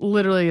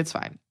 Literally, it's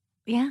fine.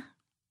 Yeah,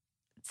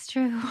 it's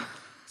true.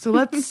 So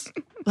let's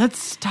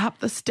stop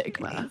the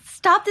stigma.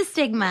 Stop the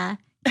stigma.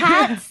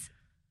 Cats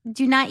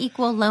do not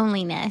equal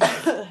loneliness.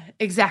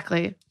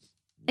 Exactly.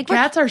 Like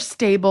cats are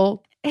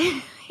stable.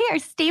 They are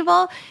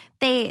stable.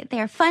 They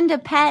are fun to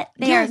pet.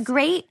 They are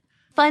great,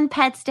 fun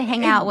pets to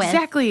hang out with.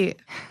 Exactly.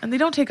 And they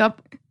don't take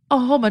up a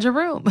whole bunch of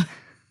room.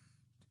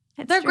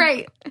 They're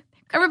great.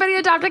 Everybody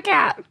adopt a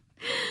cat.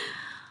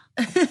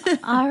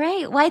 All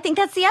right. Well, I think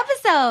that's the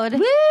episode.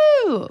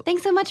 Woo!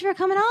 Thanks so much for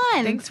coming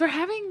on. Thanks for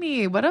having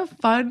me. What a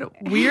fun,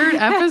 weird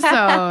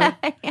episode.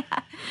 Yeah.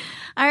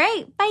 All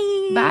right.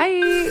 Bye.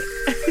 Bye.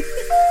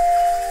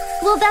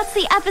 Well, that's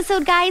the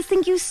episode, guys.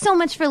 Thank you so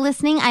much for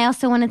listening. I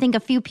also want to thank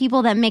a few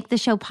people that make the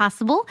show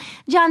possible.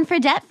 John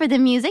Fredette for the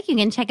music. You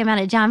can check him out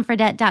at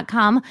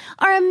johnfredette.com.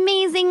 Our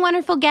amazing,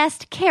 wonderful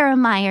guest, Cara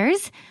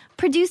Meyers.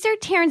 Producer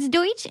Terrence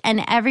Deutsch,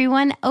 and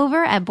everyone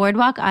over at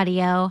Boardwalk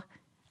Audio.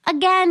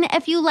 Again,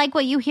 if you like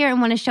what you hear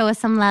and want to show us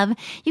some love,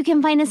 you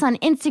can find us on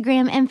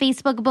Instagram and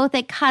Facebook, both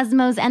at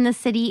Cosmos and the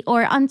City,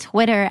 or on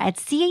Twitter at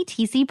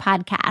CATC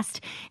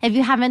Podcast. If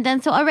you haven't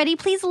done so already,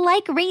 please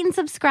like, rate, and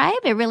subscribe.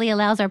 It really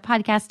allows our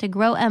podcast to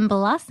grow and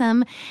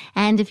blossom.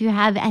 And if you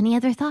have any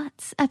other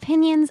thoughts,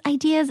 opinions,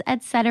 ideas,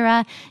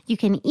 etc., you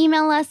can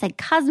email us at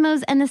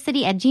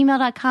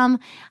cosmosandthecity@gmail.com.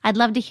 I'd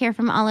love to hear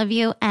from all of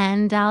you,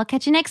 and I'll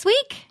catch you next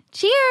week.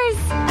 Cheers!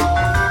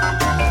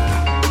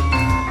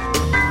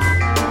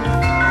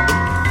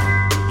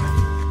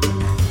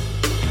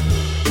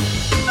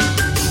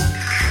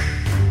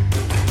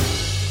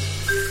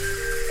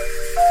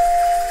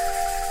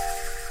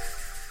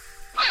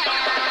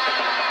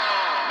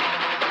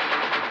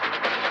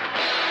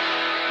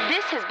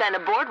 This has been a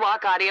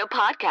Boardwalk Audio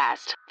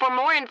podcast. For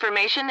more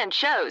information and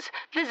shows,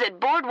 visit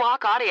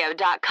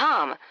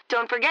boardwalkaudio.com.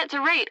 Don't forget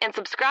to rate and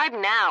subscribe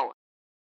now.